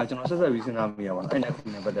ဟောအဲ့မှာကျွန်တော်ဆက်ဆက်ပြီးစဉ်းစားမိရပါတော့အဲ့နဲ့ခု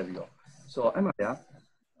နဲ့ပတ်သက်ပြီးတော့ဆိုတော့အဲ့မှာ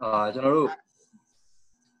ဗျာကျွန်တော်တို့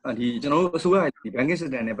ဒီကျွန်တော်တို့အစိုးရဒီ banking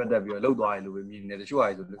system နဲ့ပတ်သက်ပြီးတော့လောက်သွားရလို့ပဲမြင်နေတယ်တချို့ဟာ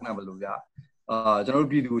ဆိုခဏမလို့ဗျာကျွန်တော်တို့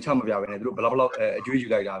ပြည်သူကိုချမပြပဲနဲ့သူတို့ဘလောက်အ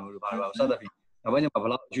ကျွေးယူလိုက်တာမျိုးလို့ဘာလို့စသဖြင့်နောက်ပိုင်းကျမှဘ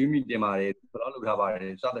လောက်အကျွေးမိတင်ပါတယ်ဘလောက်လုပ်ထားပါ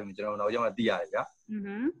တယ်စသဖြင့်ကျွန်တော်နောက်ကျမှသိရတယ်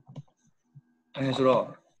ဗျာဆိုတော့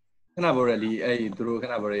ခဏပေါ်ရလီအဲ့သူတို့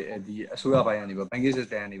ခဏပေါ်ရဒီအစိုးရပိုင်းကနေပြီး banking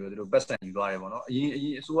system ကနေပြီးသူတို့ပတ်စံယူသွားတယ်ပေါ့နော်အ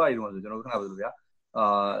ရင်အစိုးရတွေတော့ဆိုကျွန်တော်တို့ခဏပေါ်လို့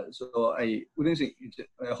ဗျာဆိုတော့အဲ့ဦးသိန်းစိန်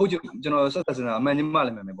ဟုတ်ကျွန်တော်ဆက်စင်တာအမှန်ကြီးမှ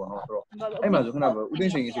လည်းမှန်မယ်ပေါ့နော်ဆိုတော့အဲ့မှာဆိုခ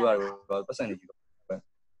ဏပေါ်ဦးသိန်းစိန်အစိုးရတွေပတ်စံနေ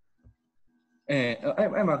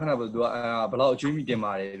ပြီအဲ့မှာခဏပေါ်သူကဘလောက်အကျွေးမိ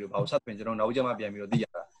တင်ပါတယ်လို့ဘာလို့ဆက်ပင်ကျွန်တော်နောက်ကျမှပြန်ပြီးတော့သိ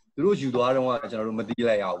ရတာသူတို့ယူသွားတော့ကျွန်တော်တို့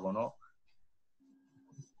မသိလိုက်ရဘူးပေါ့နော်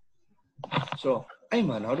ဆိုတော့အဲ့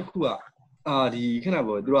မှာနောက်တစ်ခုကဒီခဏ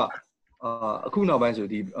ပေါ်သူကအခုနောက်ပိုင်းဆို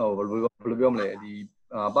ဒီဘယ်လိုပြောမလဲဒီ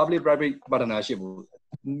public private partnership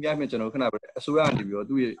ကိုညမြကျွန်တော်ခဏပေါ်အစိုးရကနေပြီးတော့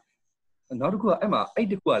သူရဲ့နောက်တစ်ခုကအဲ့မှာ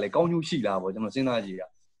အဲ့တစ်ခုကလည်းကောင်းကျိုးရှိလားပေါ့ကျွန်တော်စဉ်းစားကြည့်ရ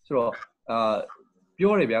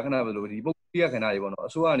ဆိုတော့ပြောရဗျာခဏပေါ်လို့ဒီပုဂ္ဂလိကခဏတွေပေါ့နော်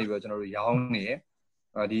အစိုးရကနေပြီးတော့ကျွန်တော်တို့ရောင်းနေ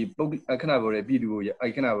ဒီပုဂ္ဂလိခဏပေါ်တဲ့ပြည်သူ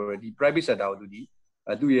ကိုအဲ့ခဏပေါ်ဒီ private sector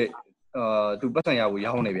ကိုသူရဲ့သူပတ်စံရ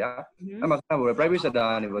ကိုရောင်းနေဗျာအဲ့မှာခဏပေါ် private sector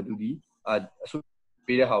ကနေပြီးတော့သူဒီအစိုး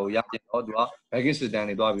ပေးတဲ့ဟာကိုရပြန်တော့သူက banking system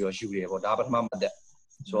တွေတွားပြီးတော့ယူတယ်ပေါ့ဒါပထမမှတ်သက်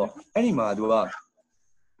ဆိုတော့အဲ့ဒီ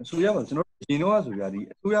မှာသူကအစိုးရကကျွန်တော်ရင်တော့ဆိုကြဒီ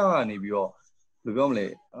အစိုးရကနေပြီးတော့ဘယ်လိုပြောမလဲ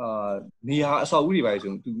နေရာအဆောက်အဦ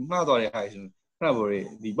တွေပါဆိုသူမှားသွားတဲ့ဟာဆိုခဏပေါ်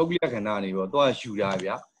ဒီပုဂ္ဂလိကခဏ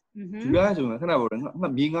ကနေပြီးတော့တွားယူတာဗျာယူရဆိုရင်ခ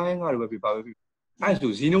ဏပေါ်မြေငားငားတွေပဲပြပါပဲအဲ့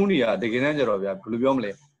ဆိုဇီးနှုံးတွေကတကယ်တမ်းကျတော့ဗျာဘယ်လိုပြော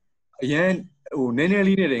မလဲအရင်ဟိုနည်းနည်း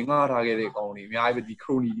လေးနဲ့ငားထားခဲ့တဲ့အကောင်တွေအများကြီးပဲဒီ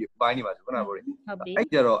ခရိုနီတွေပိုင်းနေပါဆိုခဏပေါ်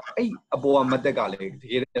အဲ့ကျတော့အဲ့အပေါ်ကမတ်တက်ကလည်းတ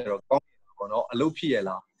ကယ်တမ်းကျတော့ကောင်းတယ်ပေါ့နော်အလုပ်ဖြစ်ရ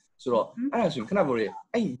လားဆိုတော့အဲ့ဒါဆိုရင်ခ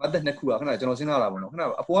ဏပေါ်အဲ့မတ်တက်နှစ်ခုကခဏကျွန်တော်စဉ်းစားတာပေါ့နော်ခ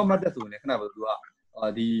ဏအပေါ်ကမတ်တက်ဆိုရင်ခဏပေါ်သူက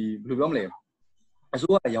ဒီဘယ်လိုပြောမလဲအစိုး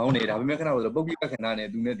ရရောင်းနေဒါပေမဲ့ခဏပေါ်ပုဂ္ဂလိကခဏ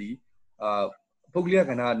နဲ့သူနဲ့ဒီပုဂ္ဂလိက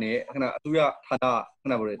ခဏနဲ့ခဏအစိုးရဌာန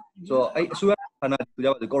ခဏပေါ်ဆိုတော့အဲ့အစိုးရဌာ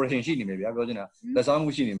နသူကြောင့် correction ရှိနေမယ်ဗျာပြောချင်တာလက်ဆောင်မှု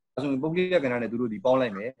ရှိနေမယ်ဆိုရင်ပုဂ္ဂလိကခဏနဲ့သူတို့ဒီပေါင်းလို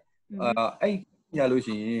က်မယ်အဲ့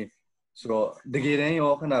ရလို့ရှိရင်ဆိုတော့တကယ်တမ်း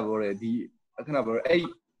ရောခဏပေါ်ဒီခဏပေါ်အဲ့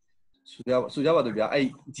ဆိုကြပါတော့ဗျာ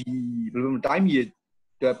အဲ့ဒီဘယ်လိုတို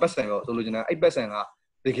င်းပြည်ရဲ့ပတ်စံရောဆိုလို့ချင်တာအဲ့ပတ်စံက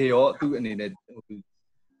တကယ်ရောသူ့အနေနဲ့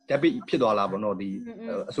debit ဖြစ်သွား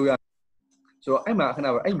လားပေါ့နော်ဒီအစိုးရဆိုတော့အဲ့မှာခဏ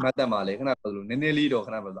ပေါ်အဲ့မတ်တက်မှာလေခဏပေါ်လို့နည်းနည်းလေးတော့ခ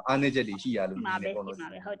ဏပေါ်အားနည်းချက်တွေရှိရလို့နေတယ်ပေါ့နော်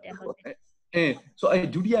ဟုတ်တယ်ဆို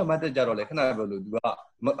အဲ့ဒုတိယမတ်တက်ကြတော့လေခဏပေါ်လို့သူ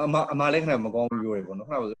ကအမလည်းခဏမကောင်းဘူးပြောတယ်ပေါ့နော်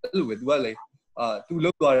ခဏပေါ်အဲ့လိုပဲသူ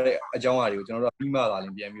ကလေသူလောက်သွားတဲ့အကြောင်းအရာတွေကိုကျွန်တော်တို့ပြီးမှသာလ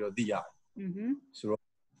င်းပြန်ပြီးတော့သိရတယ်ဆိုတော့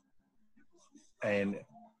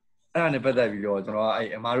အဲ့ဒါနဲ့ပတ်သက်ပြီးတော့ကျွန်တော်က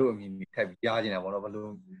အဲ့အမားတို့အမြင်ထပ်ပြီးကြားနေတာပေါ့နော်ဘယ်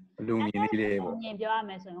လိုမြင်လေးလဲပေါ့မြင်ပြော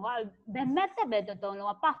ရမယ်ဆိုရင်ဟိုဘယ် method ပဲတုံးလုံး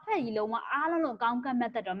က perfect ကြီးလုံးဝအားလုံးကောင်းကတ်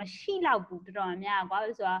method တော့မရှိတော့ဘူးတော်တော်များကွာ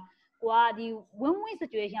ဆိုတာကိုကဒီ win-win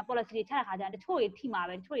situation policy တွေချတဲ့ခါကျရင်တချို့တွေထိ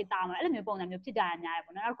မှာပဲတချို့တွေတာမှာအဲ့လိုမျိုးပုံစံမျိုးဖြစ်ကြရများတယ်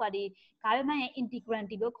ပေါ့နော်နောက်တစ်ခါဒီ government ရဲ့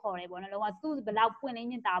integrity လို့ခေါ်တယ်ပေါ့နော်လုံးဝသူဘယ်လောက်ပွင့်လ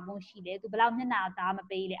င်းမြင်သာမှုရှိလဲသူဘယ်လောက်မျက်နှာသားမ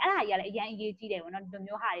ပေးလဲအဲ့ဒါကြီးကလည်းအရင်အရေးကြီးတယ်ပေါ့နော်ဒီ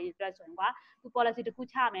လိုမျိုးဟာတွေအတွက်ဆိုရင်ကွာသူ policy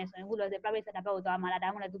တစ်ခုချမယ်ဆိုရင်အခုလို့ဆို private sector ဘက်ကိုသွားမှာလားဒါ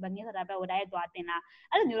မှမဟုတ်သူ banking sector ဘက်ကိုတိုက်ရိုက်သွားတင်လား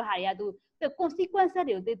အဲ့လိုမျိုးဟာတွေကသူ consequence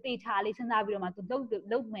တွေကိုသေချာလေးစဉ်း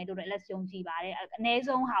စားပြီးတော့မှသူလုပ်မယ်လို့လည်းလက်စုံကြည့်ပါတယ်အန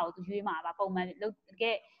ည်းဆုံးဟာကိုသူရွေးမှာပါပုံမှန်လုပ်တက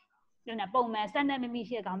ယ်ပုံမှန် standard မိ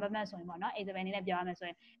ရှိတဲ့ government ဆိုရင်ပေါ့နော်အဲ့ဒီဘက်အနေနဲ့ပြောရမယ်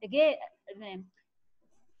ဆိုရင်တကယ်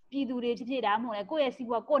ပြည်သူတွေဖြစ်ဒါမှမဟုတ်လေကိုယ့်ရဲ့စီး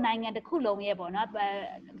ပွားကိုယ်နိုင်ငံတစ်ခုလုံးရဲ့ပေါ့နော်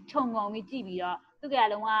ခြုံငုံပြီးကြည့်ပြီးတော့သူ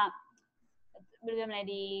ကလုံးဝဘယ်လိုပြော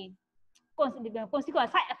မလဲဒီ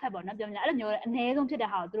consequence side effect ပေါ့နော်ပြောမလဲအဲ့လိုမျိုးအနည်းဆုံးဖြစ်တဲ့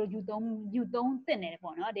ဟာကိုသူတို့ယူသုံးသင့်တယ်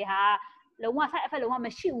ပေါ့နော်ဒီဟာလုံးဝ side effect လုံးဝမ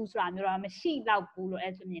ရှိဘူးဆိုတာမျိုးတော့မရှိတော့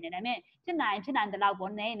ဘူးလို့အဲ့လိုမြင်နေတယ်ဒါပေမဲ့ဖြစ်နိုင်တဲ့လောက်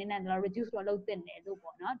ပေါ့နည်းနေတော့ reduce တော့လုပ်သင့်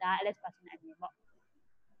တယ်လို့ပေါ့နော်ဒါ LS personal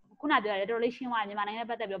အမြင်ပေါ့ခုနပြောရတယ်တော်တော်လေးရှင်းသွားတယ်မြန်မာနိုင်ငံ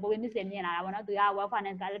နဲ့ပတ်သက်ပြီးတော့ပုံပြမြစ်စင်မြင်လာတာပေါ့နော်သူက World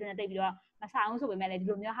Finance ကလည်းတိတ်ပြီးတော့မဆောင်ဘူးဆိုပေမဲ့လည်းဒီ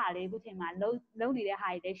လိုမျိုးဟာလေးအခုချိန်မှာလုံးနေ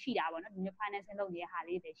တဲ့ဟာတွေလည်းရှိတာပေါ့နော်ဒီမျိုး financing လုပ်နေ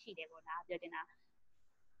တဲ့ဟာလေးတွေရှိတယ်ပေါ့ဒါပြောတင်တာ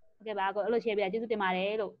ဟုတ်ကဲ့ပါကိုအဲ့လို share ပြကျေးဇူးတင်ပါ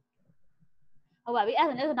တယ်လို့ဟုတ်ပါပြီ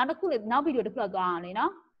အဲ့ဒါဆိုနောက်တစ်ခုလေးနောက်ဗီဒီယိုတစ်ခုတော့သွား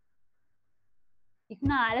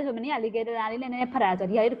အောင်လေနော်ဒီခုနကလည်းဆိုမနေ့က legal data လေးလည်းနည်းနည်းဖတ်တာ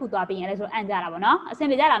ဆိုဒီဟာလေးတစ်ခုသွားပြီးရင်လည်းဆိုအန်ကြတာပေါ့နော်အဆင်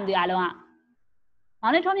ပြေကြလားမသိဘူးအားလုံးက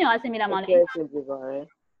မောင်လေးထုံးမြောင်အဆင်ပြေလားမောင်လေးအဆင်ပြေပါတ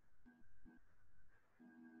ယ်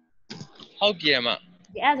ဟုတ်ပြီအ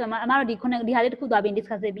မဒီအဲ့ဆိုအမတို့ဒီဟာလေးတစ်ခုသွားပြီး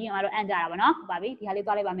discuss ပြီးရင်အမတို့အန်ကြတာပေါ့နော်ဟုတ်ပါပြီဒီဟာလေး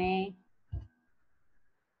သွားလိုက်ပါမယ်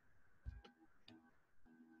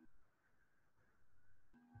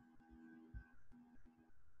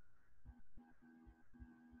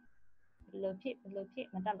ဘယ်လိုဖြစ်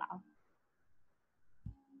မတက်လာအောင်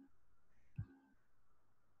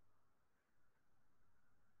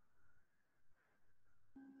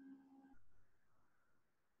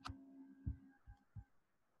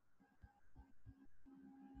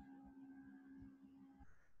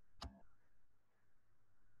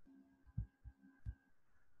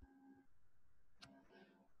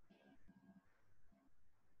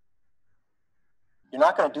You're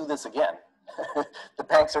not going to do this again. The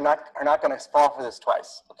banks are not going to fall for this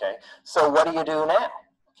twice. Okay. So what do you do now?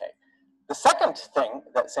 Okay. The second thing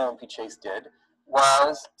that Salmon P. Chase did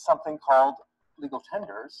was something called legal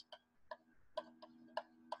tenders,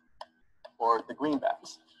 or the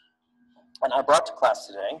greenbacks. And I brought to class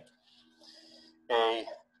today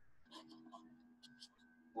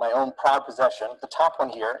my own proud possession. The top one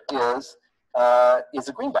here is a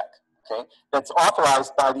greenback. Okay, that's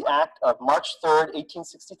authorized by the Act of March 3rd,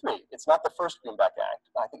 1863. It's not the first Greenback Act.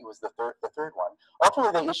 I think it was the third one.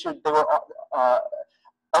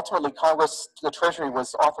 Ultimately, Congress, the Treasury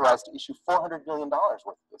was authorized to issue $400 million worth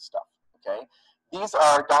of this stuff. Okay, these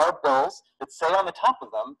are dollar bills that say on the top of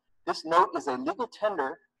them, this note is a legal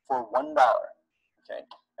tender for $1. Okay,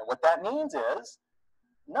 and what that means is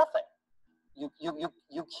nothing.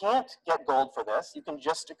 You can't get gold for this. You can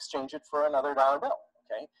just exchange it for another dollar bill.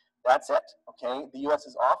 Okay. That's it. Okay, the U.S.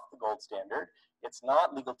 is off the gold standard. It's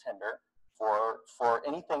not legal tender for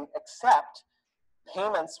anything except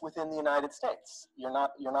payments within the United States. You're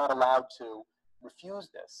not allowed to refuse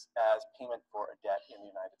this as payment for a debt in the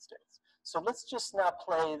United States. So let's just now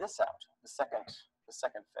play this out, the second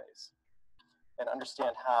phase, and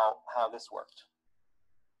understand how this worked.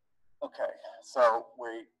 Okay, so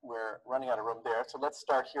we're running out of room there. So let's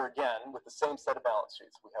start here again with the same set of balance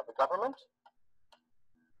sheets. We have the government.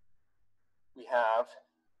 We have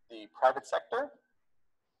the private sector.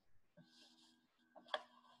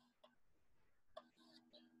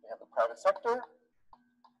 We have the private sector.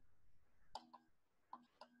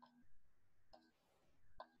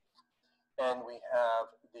 And we have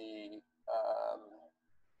the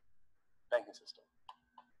banking system.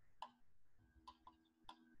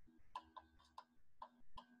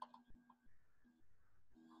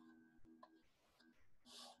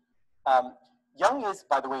 Young is,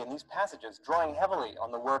 by the way, in these passages, drawing heavily on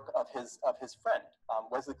the work of his friend,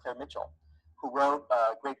 Wesley Clare Mitchell, who wrote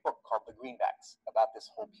a great book called The Greenbacks about this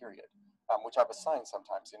whole period, which I've assigned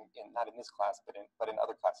sometimes not in this class, but in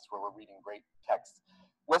other classes where we're reading great texts.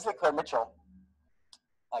 Wesley Clare Mitchell,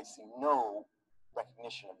 I see no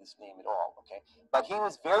recognition of this name at all. Okay, but he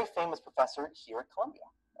was a very famous professor here at Columbia,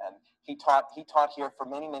 and he taught here for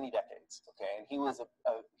many decades. Okay, and he was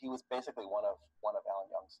basically one of Alan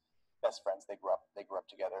Young's best friends. They grew up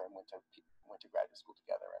together and went to graduate school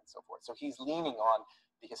together and so forth. So he's leaning on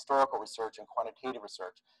the historical research and quantitative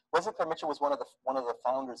research. Wesley Clare Mitchell was one of the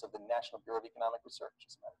founders of the National Bureau of Economic Research,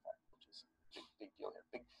 as a matter of fact, which is a big deal here.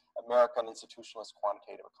 Big American institutionalist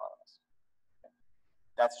quantitative economist. Okay.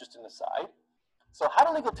 That's just an aside. So how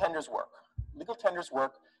do legal tenders work? Legal tenders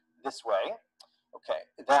work this way. Okay,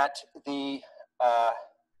 that the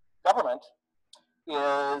government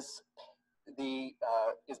is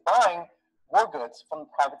buying war goods from the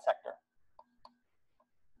private sector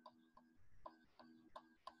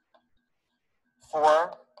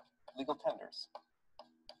for legal tenders.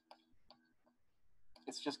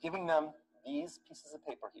 It's just giving them these pieces of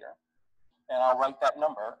paper here, and I'll write that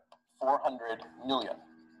number, 400 million.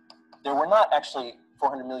 There were not actually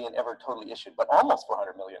 400 million ever totally issued, but almost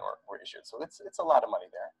 400 million were issued. So it's a lot of money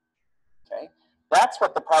there. Okay, that's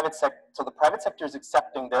what the private sector. So the private sector is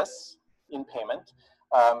accepting this in payment,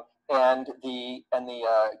 and the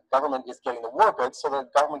government is getting the war goods. So the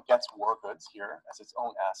government gets war goods here as its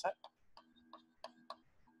own asset,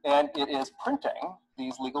 and it is printing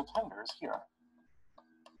these legal tenders here.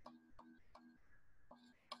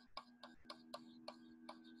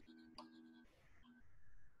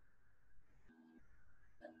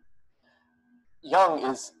 Young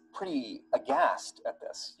is pretty aghast at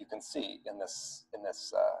this. You can see in this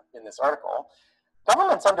article.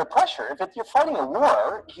 Government's under pressure. If you're fighting a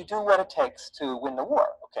war, you do what it takes to win the war.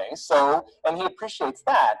 Okay, so and he appreciates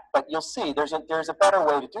that, but you'll see there's a better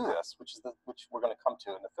way to do this, which we're going to come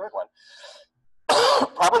to in the third one.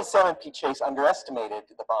 Probably Salmon P. Chase underestimated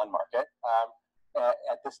the bond market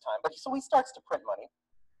at this time, but so he starts to print money.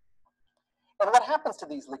 And what happens to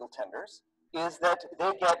these legal tenders is that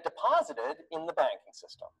they get deposited in the banking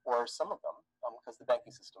system, or some of them, because the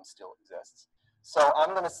banking system still exists. So I'm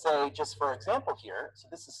going to say, just for example here, so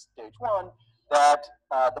this is stage one, that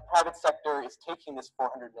the private sector is taking this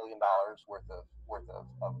 $400 million worth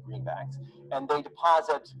of greenbacks, and they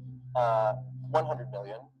deposit 100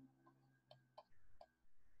 million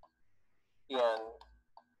in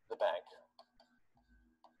the bank.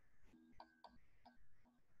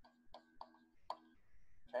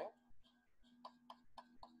 Okay.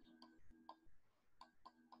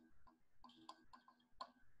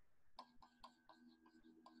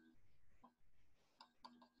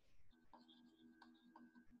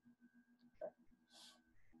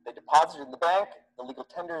 They deposit in the bank. The legal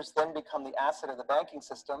tenders then become the asset of the banking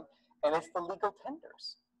system, and it's the legal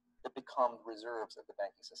tenders that become reserves of the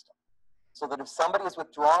banking system. So that if somebody is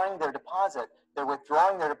withdrawing their deposit, they're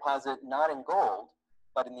withdrawing their deposit not in gold,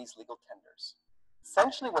 but in these legal tenders.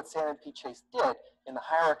 Essentially what Sandon P. Chase did in the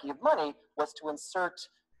hierarchy of money was to insert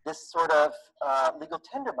this sort of legal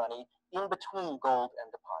tender money in between gold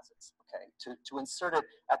and deposits, okay, to insert it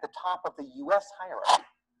at the top of the U.S. hierarchy,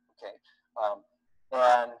 okay,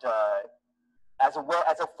 as a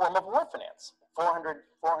form of war finance, $400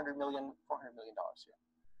 million here.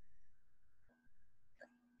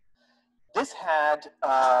 This had,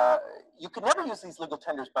 you could never use these legal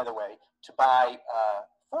tenders, by the way, to buy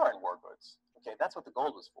foreign war goods. Okay, that's what the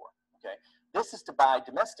gold was for. Okay, this is to buy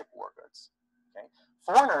domestic war goods. Okay,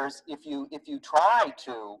 foreigners, if you try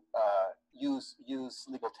to use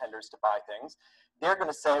legal tenders to buy things, they're going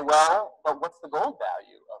to say, well, but what's the gold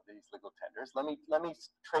value of these legal tenders? Let me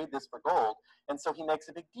trade this for gold. And so he makes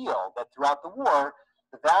a big deal that throughout the war,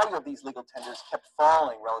 the value of these legal tenders kept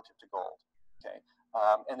falling relative to gold. Okay.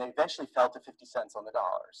 And they eventually fell to 50 cents on the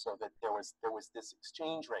dollar, so that there was this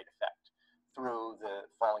exchange rate effect through the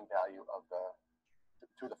falling value of the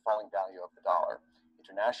dollar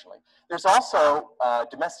internationally. There's also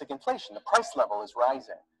domestic inflation. The price level is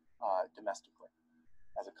rising domestically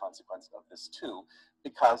as a consequence of this too,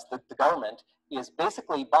 because the government is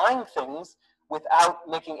basically buying things without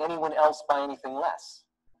making anyone else buy anything less.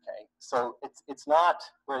 Okay, so it's not.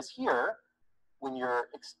 Whereas here, when you're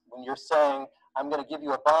saying, I'm going to give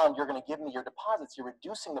you a bond, you're going to give me your deposits, you're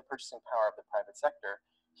reducing the purchasing power of the private sector.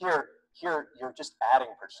 Here you're just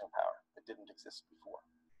adding purchasing power that didn't exist before.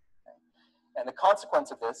 Okay? And the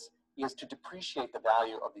consequence of this is to depreciate the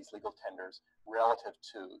value of these legal tenders relative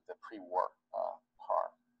to the pre-war par.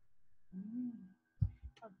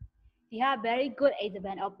 ဒီဟာ very good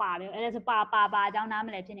example of ပါပဲအဲ့ဒါဆိုပါအကြောင်းနားမ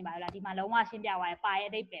လဲဖြစ်နေပါလားဒီမှာလုံးဝရှင်းပြသွားတယ်ပါရဲ့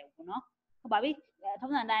အဓိပ္ပာယ်ကိုနော်ဟုတ်ပါပြီ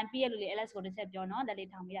ထုံးစံတိုင်းပြည့်ရလို့လေ LS ကိုတစ်ချက်ပြောနော်လက်လေး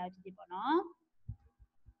ထောင်ပြရအောင်ကြည့်ပေါ့နော်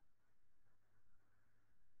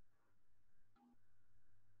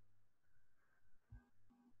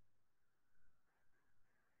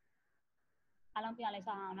အားလုံးပြန်လိုက်စ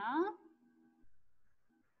အောင်နော်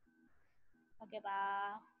ဟုတ်ကဲ့ပါ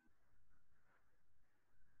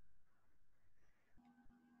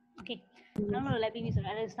Okay နောက်လို့လည်းပြီးပြီဆို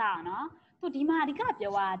တော့အဲ့ဒါစအောင်နော်သူဒီမှာအဓိက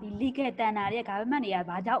ပြောတာဒီ legal tender တွေက government တွေက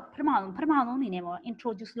ဘာကြောင့်ပထမဆုံးအနေနဲ့ပေါ့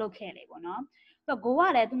introduce လုပ်ခဲ့လေပေါ့နော်သူက goal က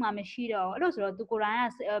လည်းသူ့မှာမရှိတော့အဲ့လိုဆိုတော့သူကိုယ်တိုင်က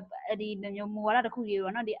ဒီမျိုးမူဝါဒတစ်ခုရေး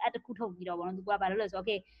ပေါ့နော်ဒီ add တစ်ခုထုတ်ပြီးတော့ပေါ့နော်သူကဘာလို့လဲဆိုတော့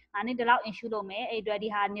okay ငါနေ့ဒီလောက် issue လုပ်မယ်အဲ့အတွက်ဒီ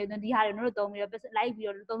ဟာတွေတို့သုံးပြီးတော့လိုက်ပြီး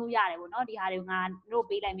တော့သုံးလို့ရတယ်ပေါ့နော်ဒီဟာတွေငါတို့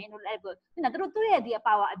ပေးလိုက်မယ်တို့လိုက်ပြီးတော့သူရဲ့ဒီ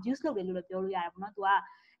power abuse လုပ်တယ်လို့ပြောလို့ရတယ်ပေါ့နော်သူက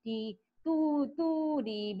ဒီသူ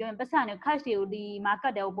ဒီပတ်စံတွေ cash တွေကိုဒီ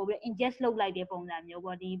market တွေကိုပို့ပြီး ingest လုပ်လိုက်တဲ့ပုံစံမျိုး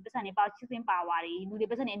ပေါ့ဒီပတ်စံတွေ purchasing power တွေလူတွေ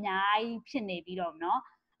ပတ်စံတွေအများကြီးဖြစ်နေပြီးတော့เนาะ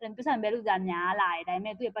အဲ့ပတ်စံပဲလို့သာများလာတယ်ဒါပေ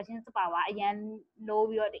မဲ့သူ့ရဲ့ purchasing power အရင်လို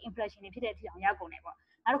ပြီးတော့ inflation တွေဖြစ်တဲ့အထိအောင်ရောက်ကုန်တယ်ပေါ့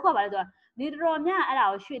နောက်တစ်ခုကဘာလဲဆိုတော့ဒီတော်များအဲ့ဒါ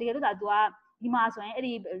ကိုရွှေတကယ်လို့သာ तू ကဒီမှာဆိုရင်အဲ့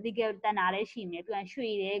ဒီ legal tender လည်းရှိနေတယ်သူကရွှေ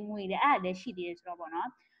တယ်ငွေတယ်အဲ့ဒါလည်းရှိသေးတယ်ဆိုတော့ပေါ့နော်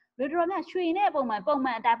လူတော်များရွှေနဲ့ပုံမှန်အ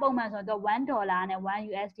တိုင်းပုံမှန်ဆိုတော့$1နဲ့1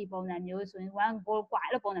 USD ပုံစံမျိုးဆိုရင်1 gold กว่า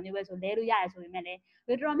အဲ့လိုပုံစံမျိုးပဲဆိုလဲလို့ရတယ်ဆိုပေမဲ့လည်း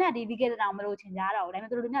လူတော်များဒီ legal tender မလို့ချင်ကြတော့ဘူးဒါပေမဲ့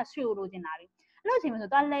သူတို့များရွှေကိုလိုချင်တာပြီအဲ့လိုအချိန်မှာဆို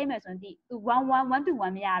တော့လဲမယ်ဆိုရင်ဒီသူ1 to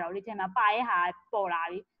 1မရတော့လေချိန်မှာပါရဲ့ဟာပေါ်လာ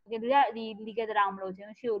ပြီဒီလူကဒီ legal tender မလို့ချင်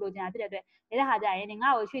ရွှေကိုလိုချင်တာဖြစ်တဲ့အတွက်ဒါဟာကြရင်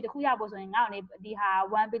ငါ့ကိုရွှေတစ်ခုရဖို့ဆိုရင်ငါ့ကိုဒီဟာ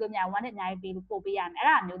1ပေးလို့မရ1နဲ့အများကြီးပေးလို့ပို့ပေးရမယ်အဲ့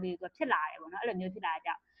ဒါမျိုးလေးသူဖြစ်လာတယ်ပေါ့နော်အဲ့လိုမျိုးဖြစ်လာကြ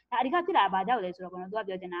ဒါအဓိကဖြစ်လာတာဘာကြောင့်လဲဆိုတော့ပေါ့နော်သူက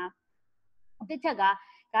ပြောချင်တာတစ်ချက်က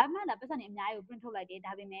government ကပတ်စံနေအများကြီးကို print ထုတ်လိုက်တယ်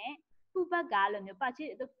ဒါပေမဲ့သူ့ဘက်ကလိုမျိုး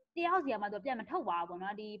purchase တယောက်စီမှာတော့ပြန်မထုတ်ပါဘူးပေါ့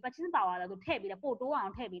နော်ဒီ purchase power တော့သူထည့်ပြီးတော့ပို့တိုးအော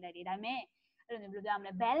င်ထည့်ပေးလိုက်တယ်ဒါပေမဲ့အဲ့လိုမျိုးဘယ်လိုပြောမ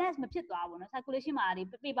လဲ balance မဖြစ်သွားဘူးနော် circulation မှာဒီ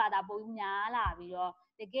paper တာပိုများလာပြီးတော့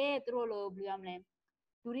တကယ်သူတို့လိုဘယ်လိုပြောမလဲ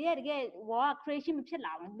လူတွေရဲ့တကယ် war creation မဖြစ်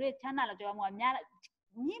လာဘူးလူတွေချမ်းသာလို့ကြောက်မှာများ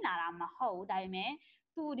ညှိလာတာမဟုတ်ဘူးဒါပေမဲ့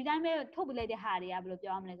သူဒီတိုင်းပဲထုတ်ပေးလိုက်တဲ့ဟာတွေကဘယ်လို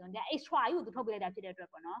ပြောမလဲဆိုတော့ extra ကြီးကိုသူထုတ်ပေးလိုက်တာဖြစ်တဲ့အတွက်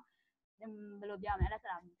ပေါ့နော်ဘယ်လိုပြောမလဲအဲ့ဒါဆို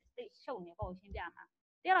တာသိရှုပ်နေပေါ့ရှင်းပြမှာ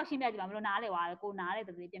တယောက်ရှင်းပြကြည့်ပါမလို့နားလေသွားတယ်ကိုနားလေ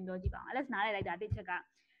တကယ်ပြန်ပြောကြည့်ပါအောင်အဲ့ဒါနားလေလိုက်တာတစ်ချက်က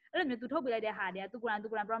အဲ့လိုမျိုးသူထုတ်ပေးလိုက်တဲ့ဟာတွေကသူ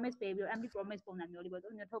က promise ပေးပြီးတော့ empty promise ပုံစံမျိုးလေးပေါ့သူ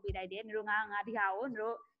မျိုးထုတ်ပေးလိုက်တယ်တို့ငါဒီဟာကို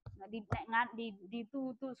တို့ဒီသူ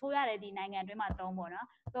ဆိုးရတဲ့ဒီနိုင်ငံအတွင်းမှာတုံးပေါ့နော်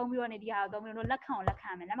တုံးပြီးတော့နေဒီဟာကိုတုံးပြီးတော့လက်ခံ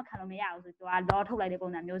မယ်လက်မခံလို့မရဘူးဆိုတော့သူက law ထုတ်လိုက်တဲ့ပုံ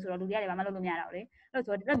စံမျိုးဆိုတော့လူတွေကလည်းဘာမှလုပ်လို့မရတော့ဘူးလေအဲ့လို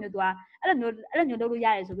ဆိုတော့အဲ့လိုမျိုးသူကအဲ့လိုမျိုးလုပ်လို့ရ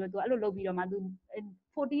တယ်ဆိုပြီးတော့သူအဲ့လိုလုပ်ပြီးတော့မှသူ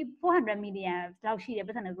400 million လောက်ရှိတဲ့ပ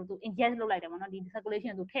တ်စံတွေကိုသူ ingest လုပ်လိုက်တယ်ပေါ့နော်ဒီ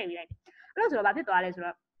circulation ကိုသူထည့်ပေးလိုက်တယ်အဲ့လိုဆိုတော့ဘာဖြစ်သွားလဲဆို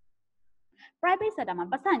တော့ private sector မှာ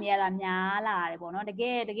ပတ်စံရတာများလာတယ်ပေါ့နော်တက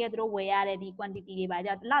ယ်သူတို့ဝယ်ရတဲ့ဒီ quantity တွေပါကြ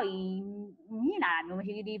တော့လောက်ကြီးညှိလာတာမျိုးမ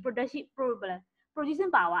ရှိဘူးဒီ production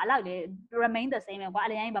producing power အဲ့လောက်လေ remain the same ပဲကွာအ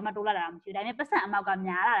လျင်ဘာမှတိုးလာတာမရှိဘူးဒါပေမဲ့ပတ်စံအမောက်က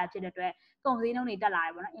များလာတာဖြစ်တဲ့အတွက်ကုန်စည်နှုန်းတွေတက်လာတ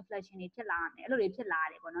ယ်ပေါ့နော် inflation တွေဖြစ်လာတယ်အဲ့လို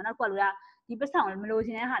တွေဖြစ်လာတယ်ပေါ့နော်နောက်ကလူကဒီပတ်စံကိုမ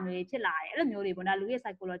လိုချင်တဲ့ဟာမျိုးတွေဖြစ်လာတယ်အဲ့လိုမျိုးတွေပေါ့နော်လူရဲ့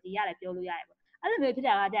psychology ရတယ်ပြောလို့ရတယ်ပေါ့အဲ့လို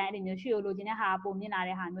မျိုးဖြစ်တာကကြာရင်အဲ့လိုမျိုးရွှေကိုလိုချင်တဲ့ဟာ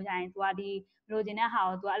ပုံမြင်လာတဲ့ဟာမျိုးကြာရင် तू ကဒီလိုချင်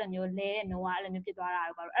တဲ့ဟာကို तू အဲ့လိုမျိုးလဲတဲ့နှုံးကအဲ့လို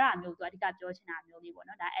မျိုးဖြစ်သွားတာတော့အဲ့ဒါမျိုး तू အဓိကပြောချင်တာမျိုးလေးပေါ့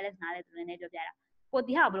နော်ဒါ Alex နားလဲသူလည်းနည်းပြောပြတာကို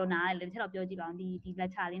ဒီဟာကိုဘယ်လိုနားလဲတစ်ချက်တော့ပြောကြည့်ပါဦးဒီ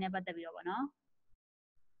lecture လေးနဲ့ပတ်သက်ပြီးတော့ပေါ့နော်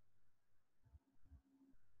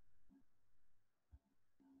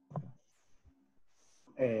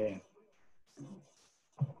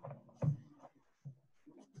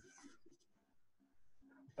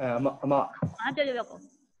အမအားပြောကို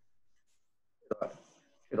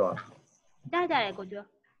ဖြစ်တော့ကြားကြတယ်ကို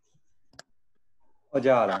ကျော်ဟော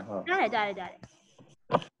ကြားလားဟုတ်ကြားတယ်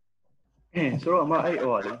ဆိုတော့အမအဲ့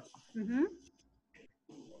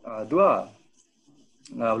ဟောလေသူက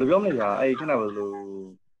ဘယ်လိုပြောမလဲကြာအဲ့ခဏဘယ်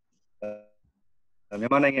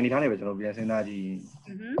လိုမြန်မာနိုင်ငံအနေထားနေပဲကျွန်တော်ပြန်စဉ်းစား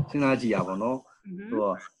ကြည့်ရပါတော့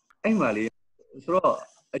ဆိုတော့အဲ့မှာလေဆိုတော့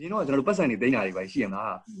အရင်တော့ကျွန်တော်တို့ပတ်စံနေသိမ်းတာတွေပဲရှိရ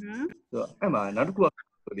မလားဆိုတော့အဲ့မှာနောက်တစ်ခုက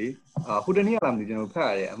လေဟိုတနေ့ကလာမလို့ကျွန်တော်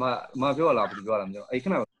ဖတ်ရတယ်အမပြောရလားဘယ်လိုပြောရလဲမသိဘူးအဲ့ခ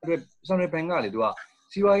ဏCentral Bank ကလေသူက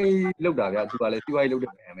စီးပွားရေးလောက်တာဗျာသူကလည်းစီးပွားရေးလောက်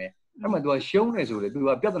တဲ့ပဲအဲ့မှာသူကရှုံးနေဆိုလေသူ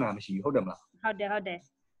ကပြဿနာမရှိဘူးဟုတ်တယ်မလားဟုတ်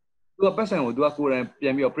တယ်သူကပတ်စံကိုသူကကိုယ်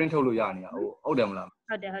တိုင်ပြန်ပြီးတော့ print ထုတ်လို့ရနေတာဟုတ်တယ်မလား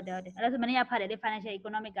ဟုတ်တယ်အဲ့ဒါဆိုမနေ့ကဖတ်တယ်လေ financial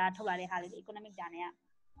economic ကထုတ်လာတဲ့ဟာလေး economic ဂျာနယ်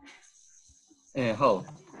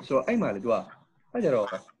ကဟုတ်ဆိုတော့အဲ့မှာလေသူကအဲ့ကြတော့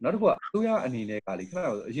နောက်တစ်ခုကသူရအနေနဲ့ကလေခ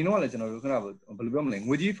ဏအရင်တော့လည်းကျွန်တော်တို့ခဏဘယ်လိုပြော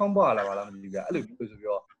မလဲငွေကြီးဖောင်းပွားလာပါလားမသိဘူးဗျအဲ့လိုဆိုပြီး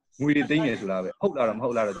တော့ငွေတွေသိမ်းနေဆိုတာပဲဟုတ်လားတော့မဟု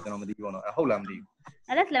တ်လားတော့ကျွန်တော်မသိဘူးပေါ့နော်ဟုတ်လားမသိ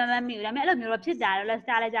ဘူးအဲ့ဒါလည်းမမီဘူးဒါပေမဲ့အဲ့လိုမျိုးတော့ဖြစ်ကြတယ်လက်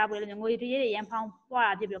စတားလဲကြားဘူးလေငွေတရေတွေရန်ဖော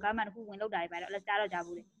င်းပွားတာဖြစ်ပြီးတော့ government တစ်ခုဝင်လောက်တာတွေပဲတော့လက်စ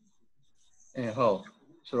တားတော့ကြားဘူးလေဟုတ်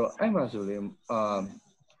ဆိုတော့အဲ့မှာဆိုလေ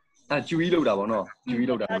ကျူကြီးလောက်တာပေါ့နော်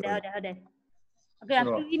ကျူကြီးလောက်တာဟုတ်တယ်โอเ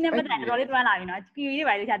คကျူကြီးနဲ့ပတ်သက်တော်လေးတွန်းလာပြီနော်ကျူကြီးတွေ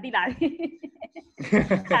ပါလေချာတိလာပြီ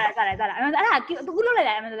စားလာအဲ့ဒါသူကလောက်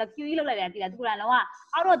လိုက်တာအဲ့ဒါကျူကြီးလောက်လိုက်တာတိလာသူကလုံး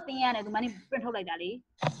ဝအောက်တော့တင်းရတယ်သူမနေ့ print ထုတ်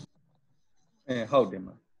လိုက်တာလေဟုတ်တယ်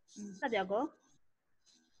မှာစက်ပြော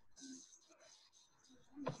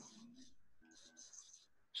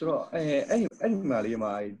ကိုဆိုတော့အဲ့ဒီမှာ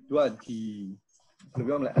လေးမှာသူကဒီဘယ်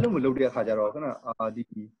လိုပြောမလဲအဲ့လိုမလုပ်တဲ့အခါကျတော့ခ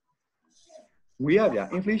ဏဒီငွေရဗျာ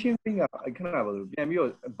inflation rate ကခ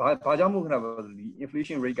ဏပါလို့ပြန်ပြီးတော့ဘာကြောင့်မို့ခဏပါလို့ဒီ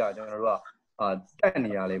inflation rate ကကျွန်တော်တို့ကတက်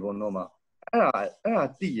နေရလေပေါ့နော်မှာ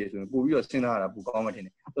အဲ့ဒါသိရဆိုရင်ပို့ပြီးတော့စဉ်းစားရတာပိုကောင်းမှထင်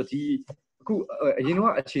တယ်ဆိုတော့ဒီအခုအ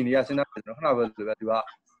ရင်တော့အခြေအနေကစဉ်းစားတယ်ကျွန်တော်ခဏပါလို့ပဲသူ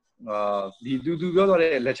ကဒီသူပြောသွားတဲ့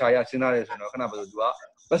lecture ရစဉ်းစားရဲဆိုတော့ခဏပါလို့သူက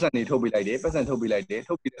ပတ်စံနေထုတ်ပေးလိုက်တယ်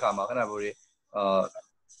ထုတ်ပြီးတဲ့အခါမှာခဏပါလို့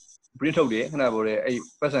print ထုတ်တယ်ခဏပါလို့အဲ့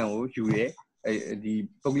ပတ်စံကိုယူ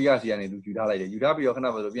တယ်ဒီပုဂ္ဂလိကစီကနေသူယူထားလိုက်တယ်ယူထားပြီးတော့ခဏ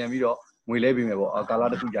ပါလို့ပြန်ပြီးတော့ငွေလဲပေး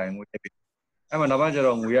မယ်ပေါ့ကာလာတစ်ခုကြာရင်ငွေလဲပေးအဲ့မှာနောက်ပို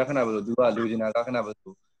င်းကျတော့ငွေရခဏပါလို့သူကလိုချင်တာကခဏပါ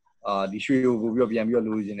လို့ဒီရွှေ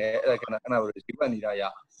ကိုပို့ပြီးတော့ပြန်ပြီးတော့လိုချင်တယ်အဲ့ဒါခဏပါလို့ဒီပတ်နေတာရ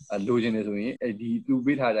လိုချင်တယ်ဆိုရင်ဒီသူ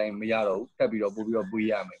ပေးထားတိုင်းမရတော့ဘူးထပ်ပြီးတော့ပို့ပြီးတော့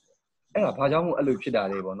ပေးရမယ်ပေါ့အဲ့ဒါဘာကြောင့်မို့အဲ့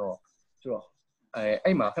လိုဖြစ်တာလဲပေါ့နော်ဆိုတော့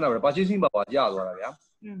အဲ့မှာခဏပါလို့ purchasing power ရသွားတာဗျာ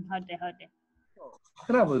ဟုတ်တယ်ခ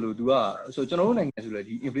ဏပါလို့သူကဆိုကျွန်တော်တို့နိုင်ငံဆိုလေ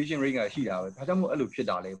ဒီ inflation rate ကရှိတာပဲဘာကြောင့်မို့အဲ့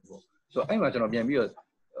လိုဖြစ်တာလဲပေါ့ဆိုတော့အဲ့မှာ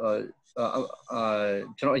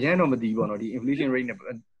ကျွန်တော်ပြန်ပြီးတော့ကျွန်တော်အရင်တော့မသိဘူးပေါ့နော်ဒီ inflation rate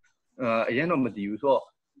နဲ့အရင်တော့မသိဘူးဆိုတော့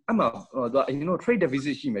အဲ့မှာသူကအရင်တော့ trade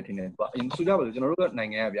deficit ရှိမယ်ထင်တယ်သူကအရင်ဆိုကြပါလို့ကျွန်တော်တို့က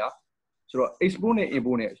နိုင်ငံရဗျာဆိုတော့ export နဲ့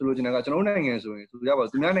import နဲ့ဆိုလို့ကျွန်တော်ကကျွန်တော်တို့နိုင်ငံဆိုရင်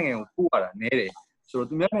ဆိုကြပါလို့သူများနိုင်ငံကိုပို့ရတာနည်းတယ်ဆိုတော့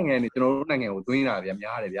သူများနိုင်ငံနဲ့ကျွန်တော်တို့နိုင်ငံကိုသွင်းတာ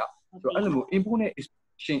ဗျာများတယ်ဗျာဆိုတော့အဲ့လိုမျိုး import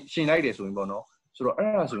နဲ့ရှင်လိုက်တယ်ဆိုရင်ပေါ့နော်ဆိုတော့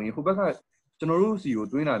အဲ့ဒါဆိုရင်ဟိုဘက်ကကျွန်တော်တို့စီကို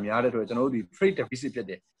သွင်းတာများတဲ့အတွက်ကျွန်တော်တို့ဒီ trade deficit ဖြစ်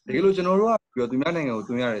တယ်တကယ်လို့ကျွန်တော်တို့ကပြီးတော့သူများနိုင်ငံ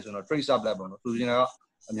ကိုသွင်းရတယ်ဆိုတော့ trade surplus ပေါ့နော်ဆိုချင်တာက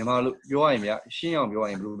မြန်မာလိုပြောရရင်ဗျာရှင်းအောင်ပြော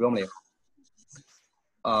ရရင်ဘယ်လိုပြော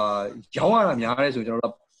မလဲရောင်းရတာများတယ်ဆို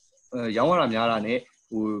ကျွန်တော်တို့ရောင်းရတာများတာ ਨੇ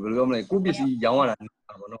ဟိုဘယ်လိုပြောမလဲကိုပစ္စည်းရောင်း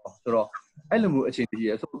ရတာပေါ့နော်ဆိုတော့အဲ့လိုမျိုးအခြေအနေကြီး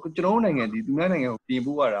ရဆိုကျွန်တော်တို့နိုင်ငံဒီသူများနိုင်ငံကိုပြင်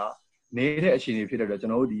ပို့ရတာနေတဲ့အခြေအနေဖြစ်တဲ့အတွက်ကျွ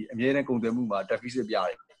န်တော်တို့ဒီအမြဲတမ်းကုန်သွယ်မှုမှာ deficit ပြရတ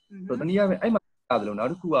ယ်ဆိုတော့တနည်းအားဖြင့်အဲ့မှာရတယ်လို့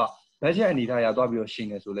နောက်တစ်ခုက budget အနေထားရသွားပြီးတော့ရှင်း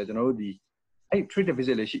နေဆိုလဲကျွန်တော်တို့ဒီအဲ့ trade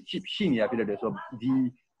deficit လေးရှိနေရဖြစ်တဲ့ဆိုတော့ဒီ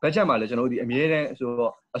budget မှာလည်းကျွန်တော်တို့ဒီအမြဲတမ်း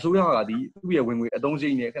ဆိုတော့အစိုးရကဒီသူ့ရဲ့ဝင်ငွေအသုံးစ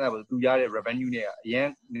ရိတ်နဲ့ခဏပါသူရတဲ့ revenue နဲ့အ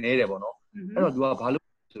ရင်နေတယ်ပေါ့နော်အဲ့တော့သူကဘာလို့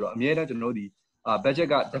ဆိုတော့အမြဲတမ်းကျွန်တော်တို့ဒီbudget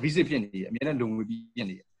က deficit ဖြစ်နေတယ်အမြဲတမ်းလုံ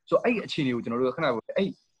ငွေပြီးဖြစ်နေတယ်ဆိုတော့အဲ့အခြေအနေကိုကျွန်တော်တို့ခဏပါအဲ့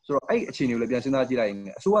ဆိုတော့အဲ့အခြေအနေကိုလည်းပြန်စဉ်းစားကြည့်လိုက်ရင်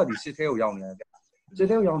အစိုးရဒီစစ်ထဲကိုရောက်နေရတယ်စစ်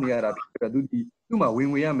ထဲကိုရောက်နေရတာဖြစ်တော့သူ့မှာဝင်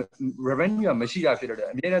ငွေရ revenue ကမ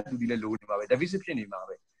ရှိတာဖြစ်တော့အမြဲတမ်းသူဒီလည်းလိုနေမှာပဲ deficit ဖြစ်နေ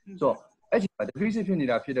မှာပဲဆိုတော့အဲ့ဒီမှာ deficit ဖြစ်နေတာ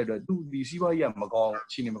ဖြစ်တဲ့အတွက်သူဒီစီးပွားရေးကမကောင်း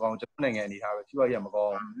အခြေအနေမကောင်းကျွန်တော်နိုင်ငံအနေထားပဲစီးပွားရေးကမ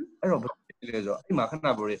ကောင်းအဲ့တော့ဘာဖြစ်လဲဆိုတော့အဲ့မှာခဏ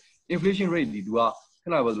ပြောရဲ inflation rate ဒီသူကခ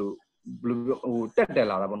ဏပြောလို့ဘယ်လိုဟို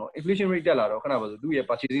တက်လာတာပေါ့နော် inflation rate တက်လာတော့ခဏပြောလို့သူ့ရဲ့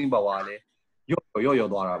purchasing power ကလ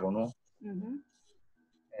ည်းရော့သွားတာပေါ့နော်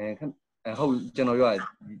ဟုတ်ကျွန်တော်ပြောရ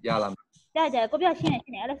လား ကြာကိုပြောရှင်း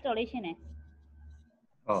နေအဲ့လို store လေးရှင်းနေ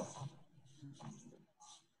ဟုတ်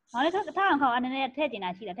ဟောလေထားအောင်ခေါင်းအနေနဲ့ထည့်ကျင်တာ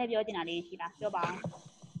ရှိလားထည့်ပြောကျင်တာလေးရှိလားပြောပါအောင်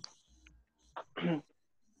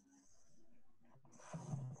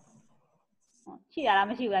ရှိတာလား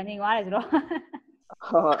မရှိဘူးလားနေသွားတယ်ဆိုတော့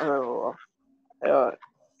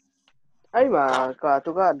အဲ့မှာ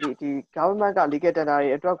သူကဒီ government က legal tender တွေ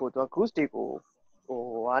အတွက်ကိုသူက goods တွေကိုဟို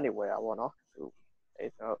ကနေဝယ်တာပေါ့နော်သူအဲ့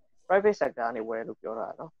တော့ private sector ကနေဝယ်လို့ပြောတာ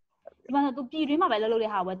နော် ဒီမှာသူပြည်တွင်းမှာပဲလုပ်လို့ရ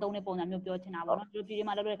ဟာပဲသုံးတဲ့ပုံစံမျိုးပြောချင်တာပေါ့နော်သူပြည်တွင်း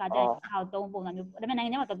မှာလုပ်လို့ရခါကျရင်ဟာသုံးပုံစံမျိုးဒါပေမဲ့နိုင်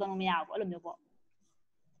ငံထဲမှာသုံးလို့မရဘူးပေါ့အဲ့လိုမျိုးပေါ့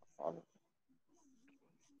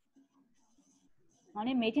ဟော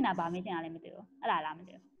နေမေးချင်တာဗာမေးချင်တာလည်းမသိဘူးအဲ့လားမ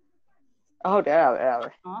သိဘူး ဟုတ်တယ်အဲ့ဒါပဲ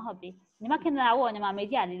ဟုတ်ပြီညီမခင်လာဖို့ညီမမေး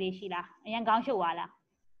ကြလေးလေးရှိလားအရင်ကောင်းရှုပ်သွားလား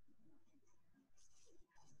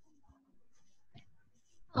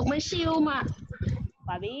ဟုတ်မရှိဘူးမ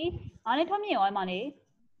ပါပြီဟောနေထွန်းမြင့်ရောအမလေး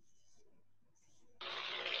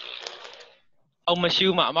ဟုတ်မရှိ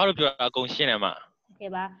ဘူးမအမတို့ပြောတာအကုန်ရှင်းတယ်မ โอเค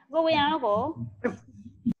ပါကိုဝေရအောင်ကို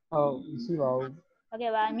ဟုတ်မရှိပါဘူး โอเค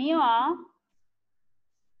ပါမင်းရော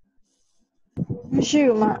မရှိ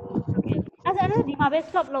ဘူးမ အဲ့ဒါလည်းဒီမှာပဲ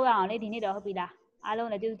stop လုပ်ရအောင်လေဒီနေ့တော့ဟုတ်ပြီလားအားလုံး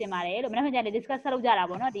လည်းကျေးဇူးတင်ပါတယ်လို့မနေ့ကလည်း discuss ဆက်လုပ်ကြတာ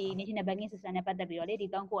ပေါ့နော်ဒီ national banking system နဲ့ပတ်သက်ပြီးတော့လေဒီ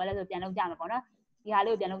3ခုအဲ့လိုဆိုပြန်လုပ်ကြမှာပေါ့နော်ဒီဟာ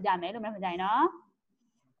လေးကိုပြန်လုပ်ကြမယ်လို့မနေ့ကကြရင်နော်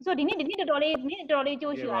ဆိုဒီနေ့တော်တော်လေး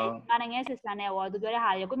ကြိုးရှိပါရဲ့ကာနိုင်ငံ system နဲ့ဟောသူပြောတဲ့ဟာ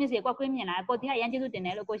တွေကိုမျက်စိကွက်ကွင်းမြင်လာကိုဒီကရန်ကျေးဇူးတင်တ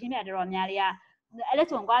ယ်လို့ကိုရှင်းပြတော်တော်များလေးကအဲ့လက်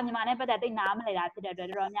ဆိုကွာမြန်မာနဲ့ပတ်သက်တိတ်နားမလဲတာဖြစ်တဲ့အတွက်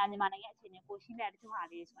တော်တော်များမြန်မာနိုင်ငံအခြေအနေကိုရှင်းပြတချို့ဟာ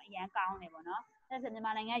လေးဆိုအရန်ကောင်းတယ်ပေါ့နော်အဲ့ဒါဆိုမြန်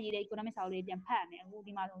မာနိုင်ငံရေးတဲ့ economic ဆောက်လေးပြန်ဖတ်မယ်အခု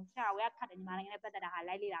ဒီမှာဆိုရှာဝဲခတ်တယ်မြန်မာနိုင်ငံနဲ့ပတ်သက်တာဟာ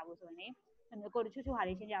လိုက်လေ့လာဖို့ဆိုရင်လေကိုတချို့ဟာ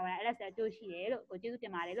လေးရှင်းပြပါရအဲ့ဒါဆိုအကျိုးရှိတယ်လို့ကိုကျေးဇူးတ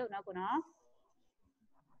င်ပါတယ်လို့နော်ကိုနော်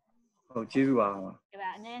ဟုတ်ကျေးဇူးပါ ဒီပါ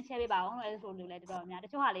အနည်း share ပေးပါအောင်လို့အဲ့ဆိုလို့လည်းတော်တော်များတ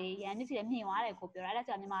ချို့ဟာလေးရန်နေစီလည်းမြင်သွားတယ်ကိုပြောအဲ့ဒါ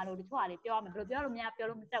ဆိုမြန်မာလိုတချို့ဟာလေးပြောရမယ်ဘယ်လိုပြောလို့မရပြော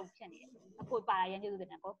လို့မတက်ဘူးဖြစ်နေတယ်အခုပါရန်ကျေးဇူးတင်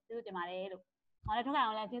တယ်ကိုကျေးဇူးတင်ပါတယ်လို့ဟောလည်းထုတ်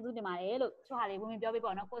အောင်လည်းကျေးဇူးတင်ပါတယ်လို့တချို့ဟာလေးဝင်ပြောပေး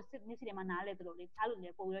ပေါ့နော်ကိုစစ်နေစီတွေမှာနားလေတို့လေးချားလို့လ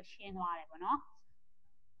ည်းပို့ပြီးတော့ရှင်းသွားတယ်ပေါ့နော်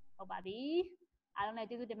ဟုတ်ပါပြီအားလုံးလည်း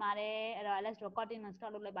ကျေးဇူးတင်ပါတယ်အဲ့တော့ let's recording and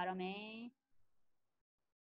start လုပ်လိုက်ပါတော့မယ်